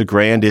 It's a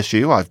grand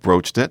issue. I've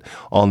broached it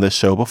on this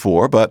show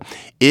before. But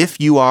if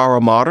you are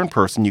a modern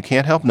person, you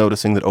can't help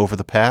noticing that over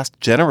the past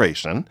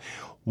generation,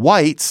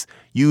 whites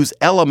use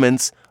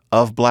elements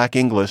of black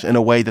English in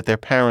a way that their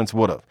parents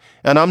would have.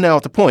 And I'm now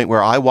at the point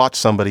where I watch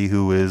somebody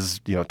who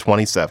is,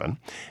 27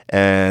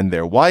 and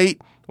they're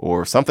white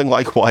or something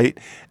like white,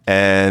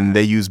 and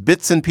they use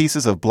bits and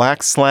pieces of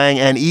black slang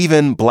and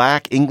even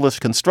black English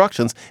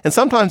constructions, and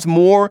sometimes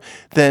more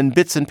than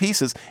bits and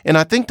pieces. And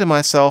I think to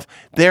myself,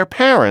 their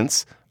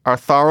parents are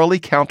thoroughly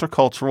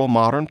countercultural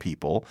modern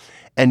people.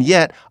 And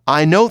yet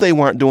I know they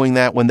weren't doing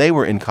that when they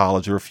were in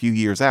college or a few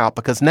years out,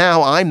 because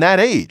now I'm that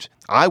age.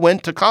 I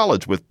went to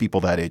college with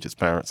people that age as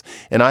parents.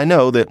 And I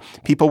know that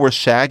people were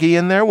shaggy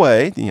in their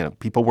way.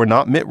 People were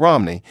not Mitt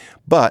Romney,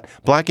 but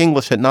black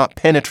English had not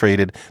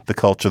penetrated the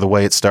culture the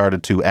way it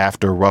started to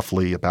after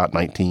roughly about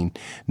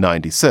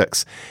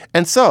 1996.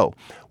 And so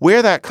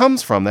where that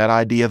comes from, that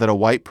idea that a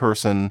white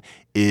person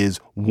is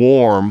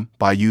warm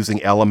by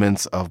using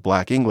elements of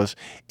black English,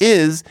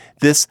 is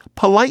this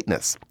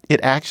politeness.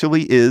 It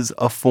actually is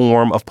a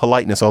form of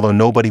politeness, although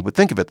nobody would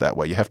think of it that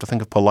way. You have to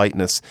think of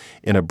politeness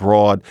in a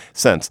broad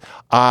sense.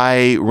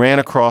 I ran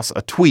across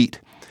a tweet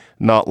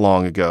not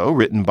long ago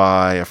written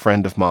by a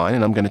friend of mine,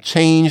 and I'm going to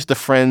change the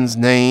friend's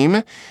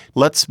name.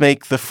 Let's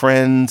make the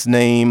friend's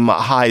name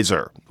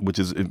Heiser, which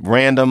is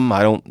random.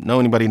 I don't know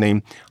anybody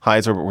named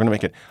Heiser, but we're going to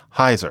make it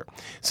Heiser.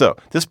 So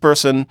this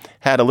person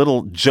had a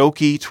little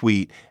jokey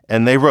tweet,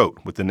 and they wrote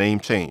with the name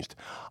changed,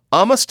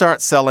 "I'ma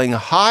start selling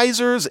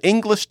Heiser's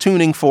English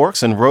tuning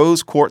forks and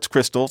rose quartz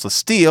crystals a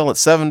steal at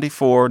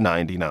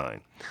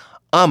 $74.99.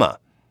 I'ma,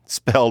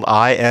 spelled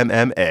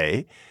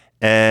I-M-M-A,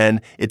 and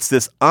it's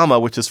this I'ma,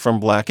 which is from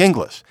Black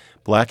English.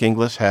 Black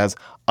English has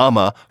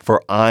I'ma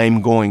for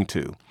I'm going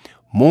to.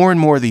 More and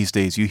more these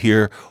days, you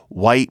hear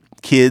white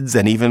kids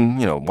and even,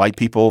 white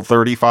people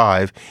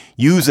 35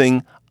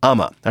 using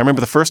I'ma. I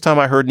remember the first time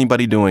I heard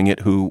anybody doing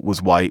it who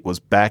was white was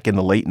back in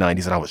the late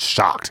 90s, and I was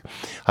shocked.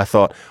 I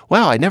thought,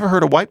 wow, I never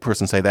heard a white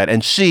person say that.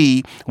 And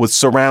she was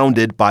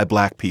surrounded by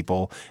black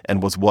people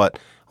and was what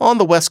on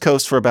the West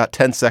Coast for about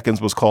 10 seconds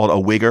was called a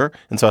wigger.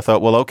 And so I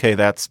thought, well, okay,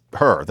 that's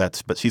her.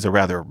 But she's a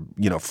rather,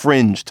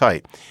 fringe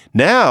type.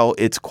 Now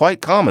it's quite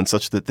common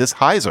such that this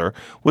Heiser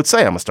would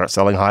say, I'm going to start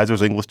selling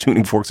Heiser's English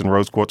tuning forks and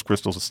rose quartz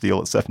crystals of steel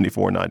at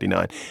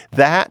 $74.99.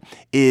 That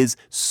is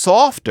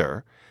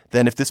softer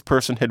than if this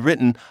person had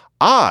written,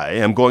 I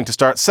am going to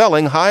start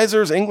selling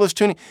Heiser's English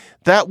tuning.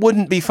 That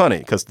wouldn't be funny,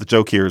 because the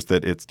joke here is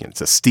that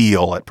it's a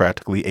steal at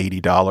practically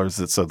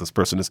 $80. So this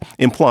person is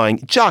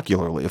implying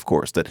jocularly, of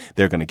course, that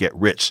they're going to get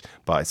rich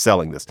by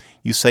selling this.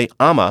 You say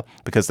I'ma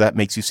because that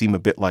makes you seem a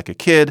bit like a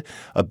kid,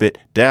 a bit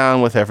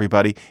down with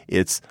everybody.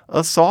 It's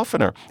a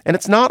softener. And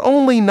it's not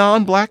only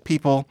non-black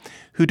people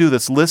who do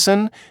this.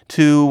 Listen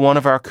to one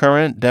of our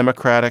current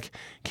Democratic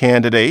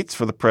candidates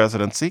for the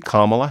presidency,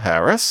 Kamala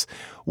Harris,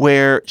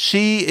 where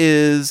she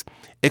is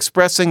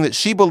expressing that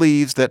she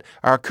believes that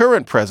our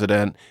current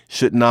president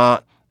should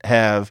not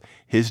have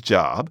his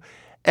job.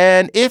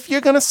 And if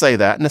you're going to say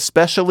that, and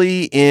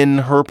especially in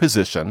her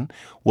position,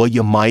 well,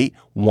 you might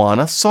want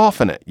to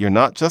soften it. You're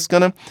not just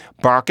going to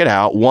bark it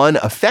out. One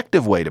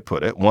effective way to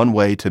put it, one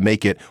way to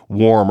make it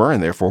warmer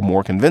and therefore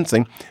more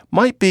convincing,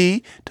 might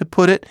be to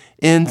put it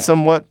in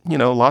somewhat,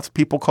 lots of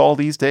people call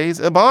these days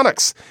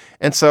ebonics.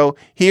 And so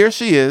here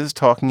she is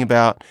talking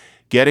about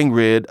getting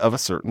rid of a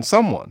certain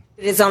someone.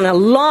 It is on a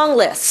long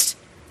list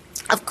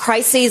of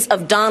crises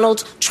of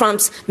Donald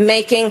Trump's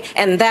making,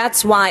 and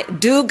that's why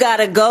do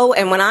gotta go.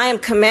 And when I am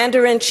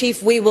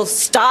commander-in-chief, we will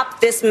stop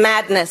this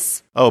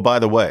madness. Oh, by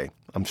the way,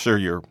 I'm sure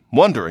you're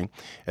wondering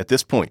at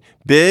this point,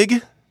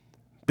 big,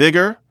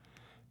 bigger,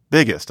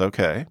 biggest.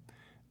 Okay.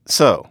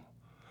 So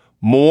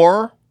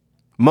more,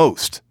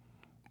 most.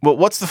 Well,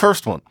 what's the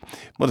first one?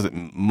 What is it?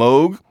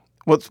 Moog?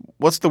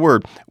 What's the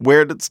word?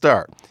 Where did it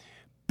start?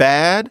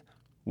 Bad,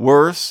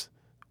 worse,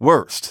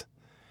 worst.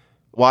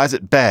 Why is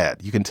it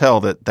bad? You can tell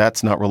that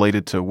that's not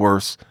related to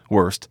worse,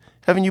 worst.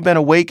 Haven't you been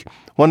awake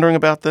wondering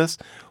about this?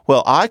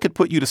 Well, I could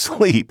put you to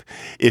sleep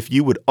if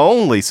you would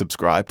only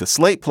subscribe to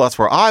Slate Plus,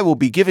 where I will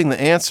be giving the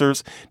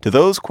answers to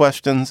those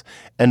questions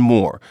and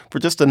more. For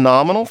just a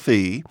nominal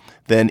fee,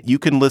 then you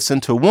can listen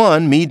to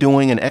me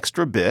doing an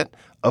extra bit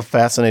of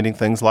fascinating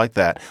things like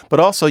that. But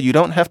also, you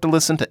don't have to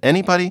listen to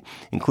anybody,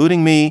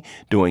 including me,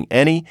 doing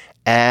any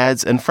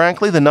ads. And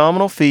frankly, the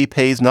nominal fee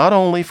pays not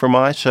only for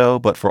my show,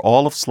 but for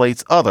all of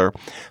Slate's other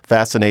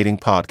fascinating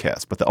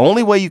podcasts. But the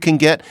only way you can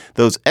get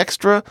those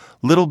extra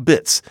little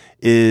bits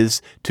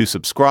is to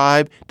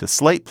subscribe to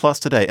Slate Plus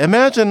today.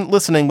 Imagine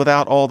listening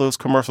without all those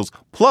commercials.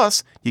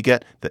 Plus, you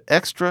get the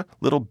extra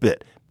little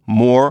bit.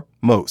 More,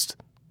 most.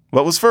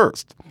 What was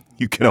first?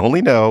 You can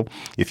only know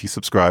if you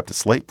subscribe to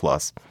Slate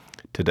Plus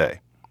today.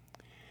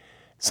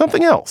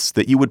 something else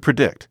that you would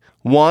predict.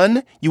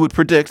 One, you would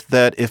predict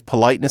that if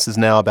politeness is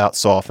now about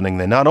softening,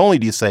 then not only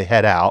do you say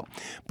head out,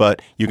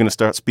 but you're going to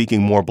start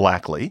speaking more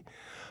blackly,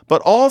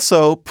 but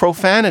also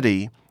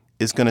profanity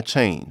is going to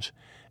change.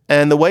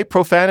 And the way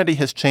profanity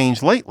has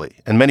changed lately,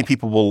 and many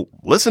people will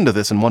listen to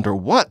this and wonder,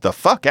 what the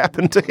fuck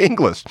happened to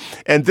English?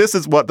 And this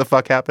is what the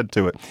fuck happened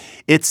to it.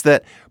 It's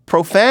that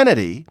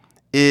profanity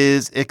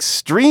is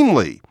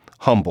extremely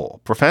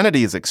humble.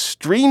 Profanity is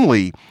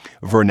extremely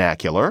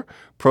vernacular.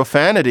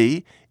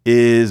 Profanity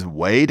is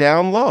way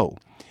down low.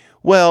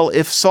 Well,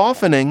 if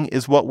softening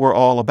is what we're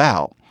all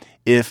about,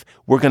 if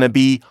we're going to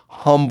be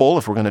humble,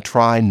 if we're going to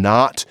try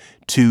not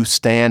to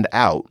stand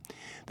out,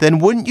 then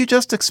wouldn't you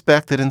just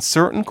expect that in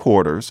certain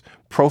quarters,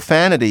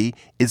 profanity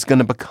is going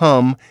to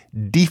become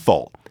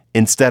default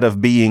instead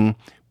of being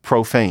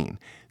profane?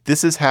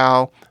 This is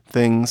how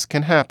things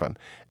can happen.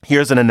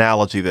 Here's an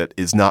analogy that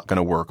is not going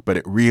to work, but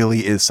it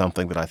really is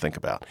something that I think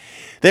about.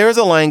 There is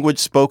a language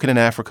spoken in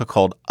Africa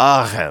called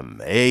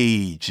Aghem,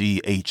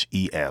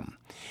 A-G-H-E-M.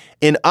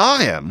 In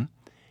Aghem,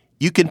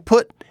 you can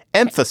put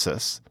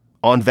emphasis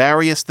on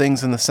various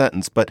things in the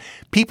sentence, but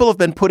people have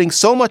been putting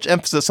so much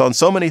emphasis on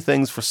so many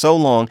things for so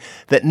long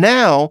that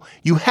now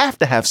you have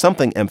to have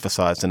something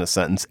emphasized in a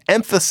sentence.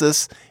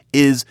 Emphasis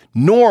is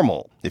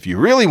normal. If you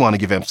really want to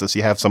give emphasis,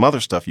 you have some other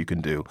stuff you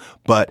can do,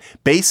 but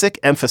basic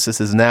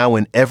emphasis is now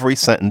in every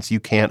sentence. You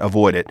can't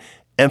avoid it.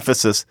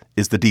 Emphasis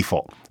is the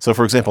default. So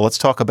for example, let's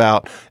talk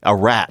about a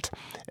rat,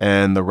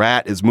 and the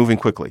rat is moving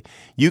quickly.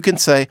 You can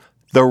say,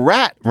 the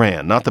rat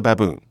ran, not the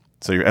baboon.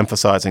 So you're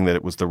emphasizing that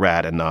it was the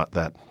rat and not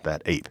that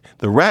ape.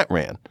 The rat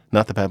ran,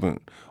 not the baboon.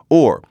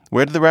 Or,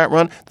 where did the rat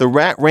run? The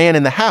rat ran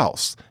in the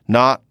house,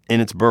 not in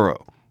its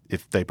burrow.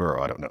 If they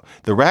burrow, I don't know.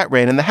 The rat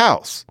ran in the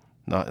house,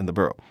 not in the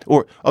burrow.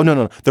 Or, oh,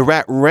 no. The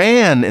rat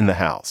ran in the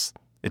house.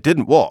 It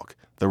didn't walk.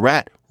 The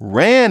rat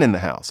ran in the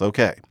house.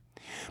 Okay.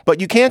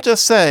 But you can't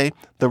just say,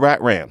 the rat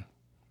ran.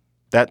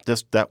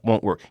 That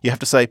won't work. You have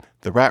to say,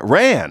 the rat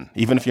ran.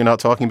 Even if you're not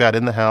talking about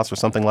in the house or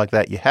something like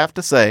that, you have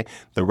to say,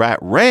 the rat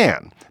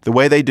ran. The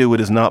way they do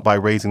it is not by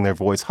raising their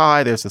voice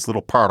high. There's this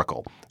little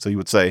particle. So you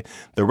would say,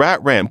 the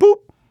rat ran, boop.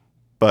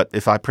 But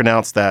if I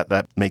pronounce that,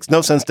 that makes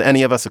no sense to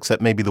any of us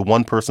except maybe the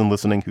one person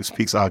listening who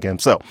speaks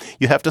Aghem. So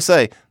you have to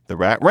say, the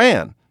rat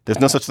ran. There's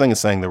no such thing as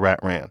saying the rat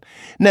ran.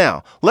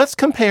 Now, let's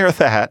compare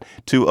that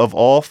to, of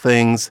all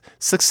things,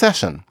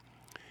 Succession.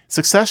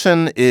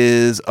 Succession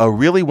is a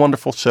really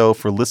wonderful show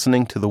for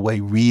listening to the way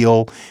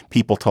real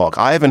people talk.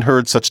 I haven't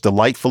heard such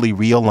delightfully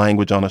real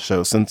language on a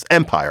show since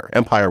Empire.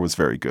 Empire was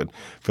very good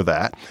for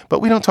that, but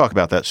we don't talk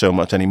about that show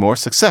much anymore.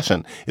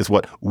 Succession is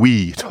what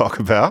we talk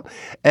about.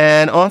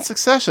 And on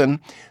Succession,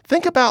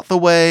 think about the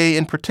way,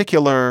 in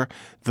particular,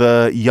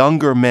 the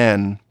younger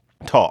men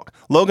talk.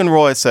 Logan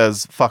Roy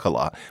says fuck a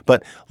lot,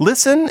 but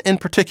listen in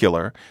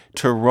particular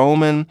to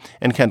Roman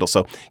and Kendall.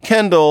 So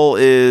Kendall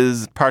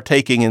is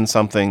partaking in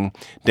something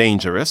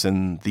dangerous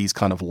in these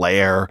kind of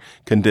lair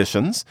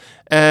conditions,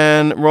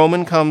 and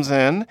Roman comes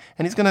in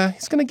and he's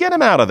gonna get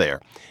him out of there.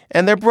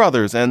 And they're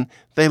brothers and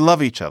they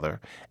love each other.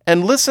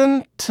 And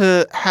listen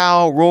to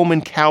how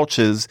Roman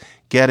couches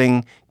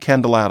getting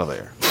Kendall out of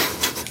there.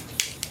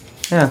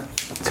 Yeah,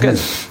 it's good.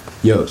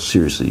 Yo,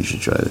 seriously, you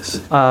should try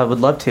this. Would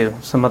love to,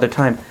 some other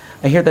time.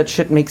 I hear that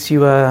shit makes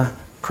you,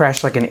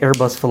 crash like an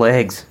Airbus full of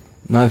eggs.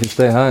 Not if you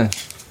stay high.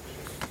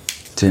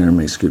 Tanner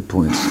makes good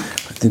points.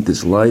 I think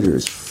this lighter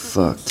is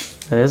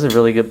fucked. That is a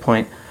really good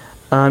point.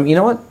 You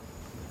know what?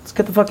 Let's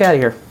get the fuck out of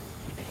here.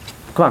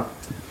 Come on.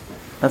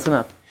 That's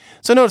enough.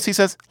 So notice he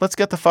says, let's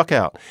get the fuck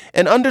out.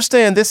 And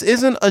understand, this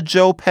isn't a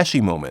Joe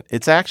Pesci moment.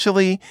 It's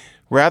actually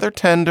rather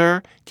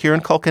tender. Kieran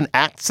Culkin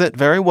acts it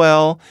very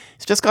well.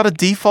 He's just got a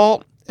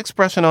default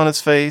expression on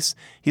his face.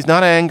 He's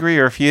not angry,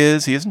 or if he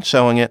isn't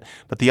showing it.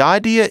 But the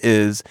idea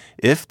is,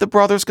 if the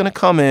brother's going to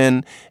come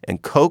in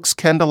and coax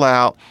Kendall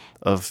out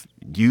of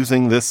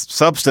using this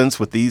substance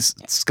with these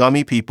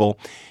scummy people,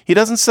 he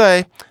doesn't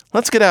say,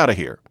 let's get out of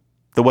here,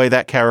 the way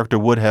that character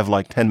would have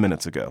like 10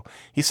 minutes ago.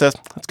 He says,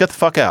 let's get the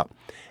fuck out.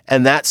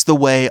 And that's the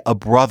way a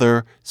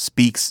brother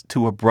speaks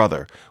to a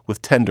brother,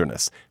 with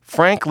tenderness.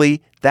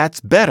 Frankly,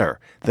 that's better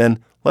than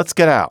let's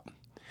get out.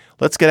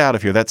 Let's get out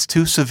of here. That's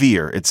too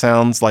severe. It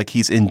sounds like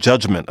he's in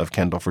judgment of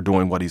Kendall for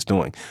doing what he's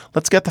doing.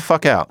 Let's get the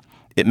fuck out.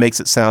 It makes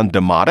it sound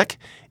demotic.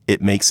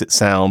 It makes it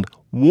sound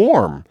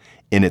warm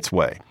in its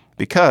way.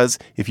 Because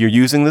if you're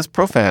using this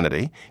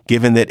profanity,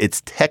 given that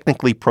it's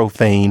technically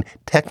profane,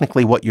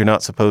 technically what you're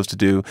not supposed to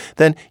do,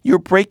 then you're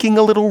breaking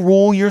a little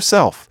rule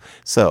yourself.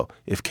 So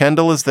if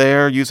Kendall is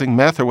there using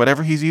meth or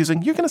whatever he's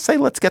using, you're going to say,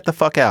 let's get the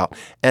fuck out.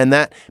 And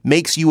that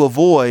makes you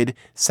avoid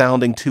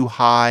sounding too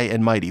high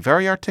and mighty.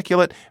 Very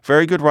articulate,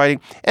 very good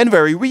writing, and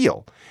very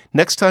real.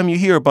 Next time you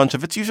hear a bunch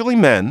of, it's usually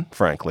men,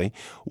 frankly,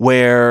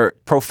 where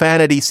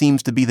profanity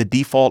seems to be the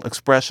default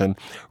expression,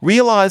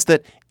 realize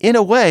that in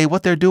a way,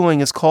 what they're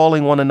doing is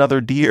calling one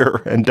another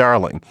dear and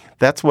darling.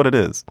 That's what it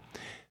is.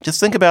 Just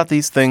think about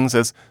these things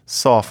as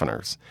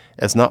softeners,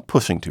 as not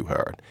pushing too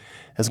hard,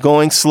 as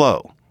going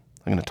slow.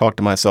 I'm going to talk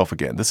to myself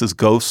again. This is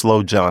Go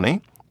Slow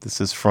Johnny. This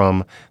is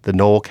from the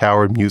Noel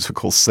Coward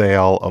musical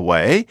Sail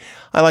Away.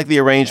 I like the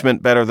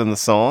arrangement better than the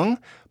song,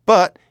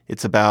 but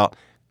it's about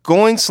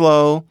going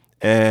slow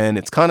and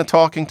it's kind of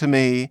talking to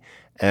me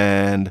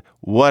and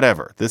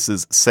whatever. This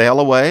is Sail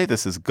Away.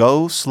 This is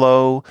Go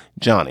Slow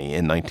Johnny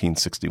in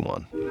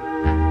 1961.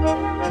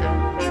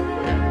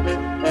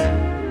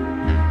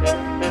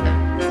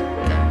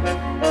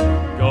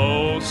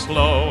 Go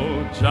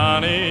slow,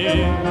 Johnny.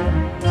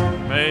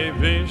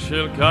 Maybe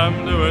she'll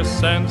come to her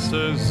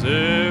senses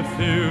if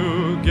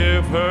you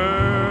give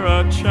her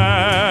a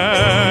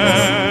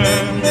chance.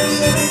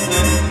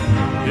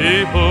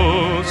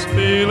 People's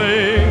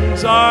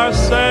feelings are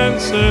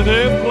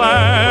sensitive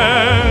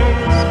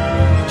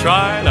plants.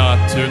 Try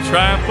not to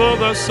trample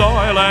the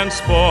soil and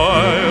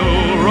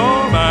spoil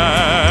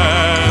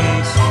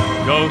romance.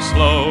 Go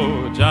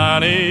slow,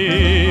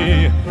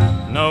 Johnny.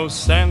 No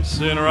sense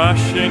in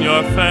rushing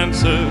your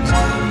fences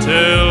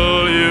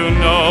till you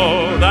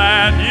know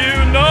that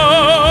you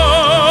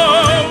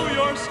know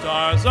your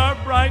stars are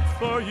bright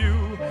for you,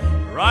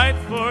 right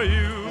for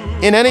you.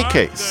 In any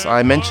case,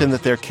 I mentioned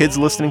that there are kids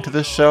listening to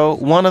this show.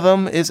 One of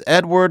them is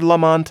Edward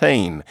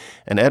Lamontagne.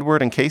 And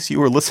Edward, in case you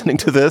were listening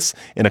to this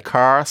in a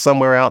car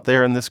somewhere out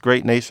there in this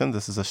great nation,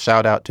 this is a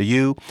shout out to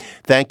you.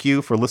 Thank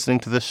you for listening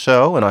to this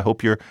show, and I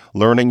hope you're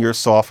learning your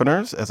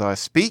softeners as I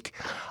speak.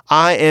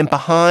 I am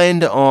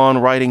behind on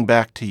writing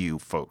back to you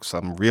folks.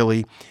 I'm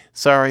really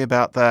sorry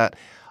about that.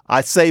 I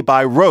say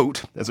by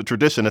rote, as a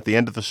tradition at the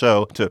end of the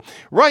show, to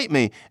write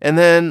me. And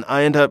then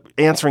I end up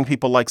answering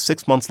people like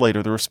 6 months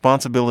later. The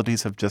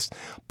responsibilities have just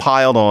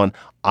piled on.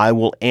 I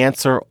will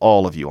answer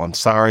all of you. I'm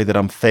sorry that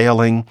I'm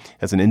failing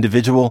as an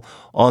individual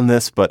on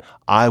this, but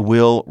I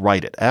will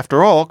write it.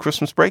 After all,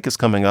 Christmas break is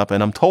coming up,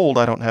 and I'm told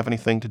I don't have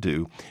anything to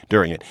do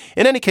during it.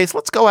 In any case,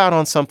 let's go out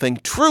on something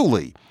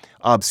truly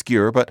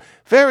obscure, but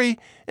very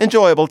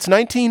enjoyable. It's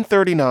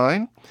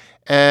 1939.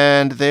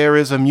 And there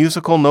is a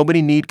musical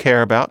nobody need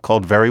care about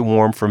called Very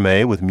Warm for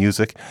May with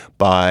music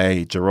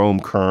by Jerome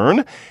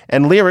Kern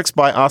and lyrics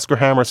by Oscar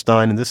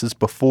Hammerstein. And this is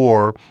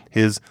before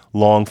his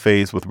long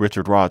phase with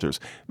Richard Rodgers.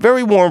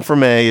 Very Warm for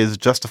May is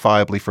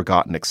justifiably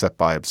forgotten except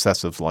by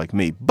obsessives like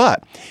me.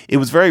 But it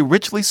was very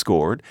richly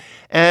scored.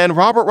 And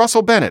Robert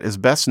Russell Bennett is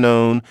best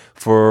known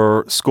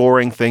for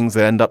scoring things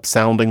that end up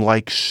sounding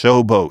like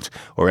Showboat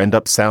or end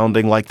up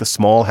sounding like The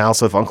Small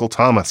House of Uncle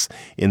Thomas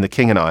in The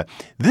King and I.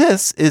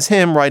 This is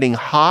him writing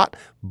Hot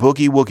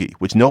Boogie Woogie,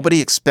 which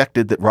nobody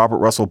expected that Robert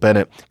Russell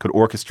Bennett could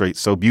orchestrate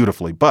so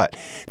beautifully. But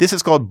this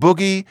is called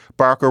Boogie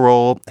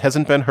Barcarolle,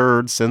 hasn't been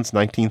heard since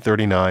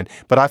 1939,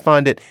 but I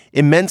find it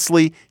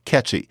immensely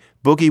catchy.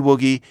 Boogie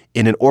Woogie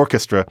in an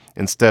orchestra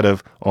instead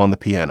of on the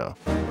piano.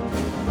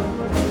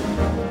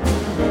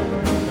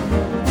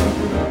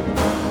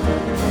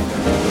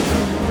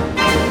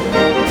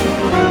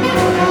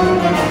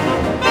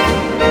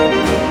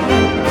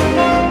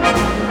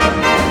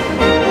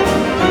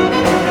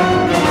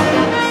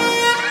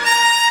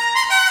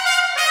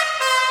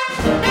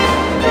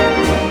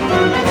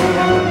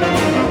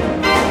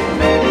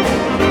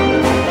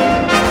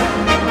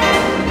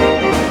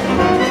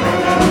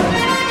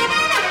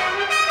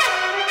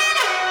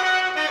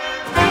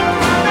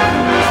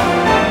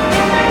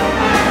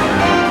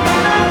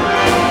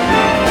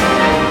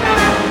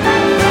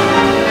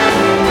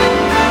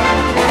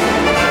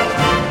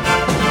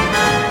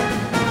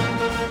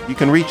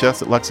 You can reach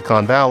us at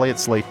Lexicon Valley at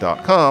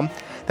slate.com.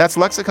 That's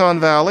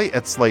Lexicon Valley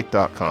at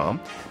slate.com.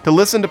 To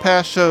listen to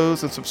past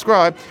shows and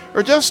subscribe,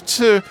 or just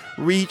to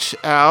reach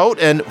out.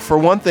 And for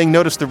one thing,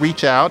 notice the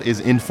reach out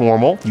is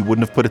informal. You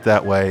wouldn't have put it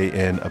that way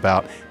in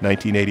about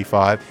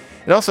 1985.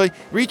 And also,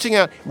 reaching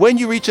out, when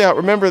you reach out,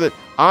 remember that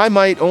I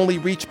might only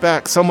reach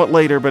back somewhat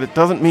later, but it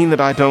doesn't mean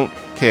that I don't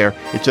care.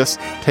 It just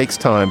takes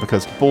time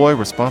because, boy,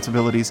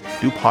 responsibilities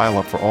do pile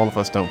up for all of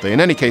us, don't they?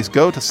 In any case,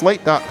 go to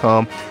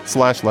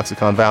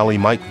slate.com/Lexicon Valley.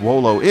 Mike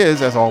Wolo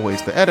is, as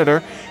always, the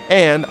editor,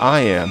 and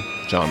I am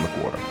John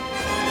McWhorter.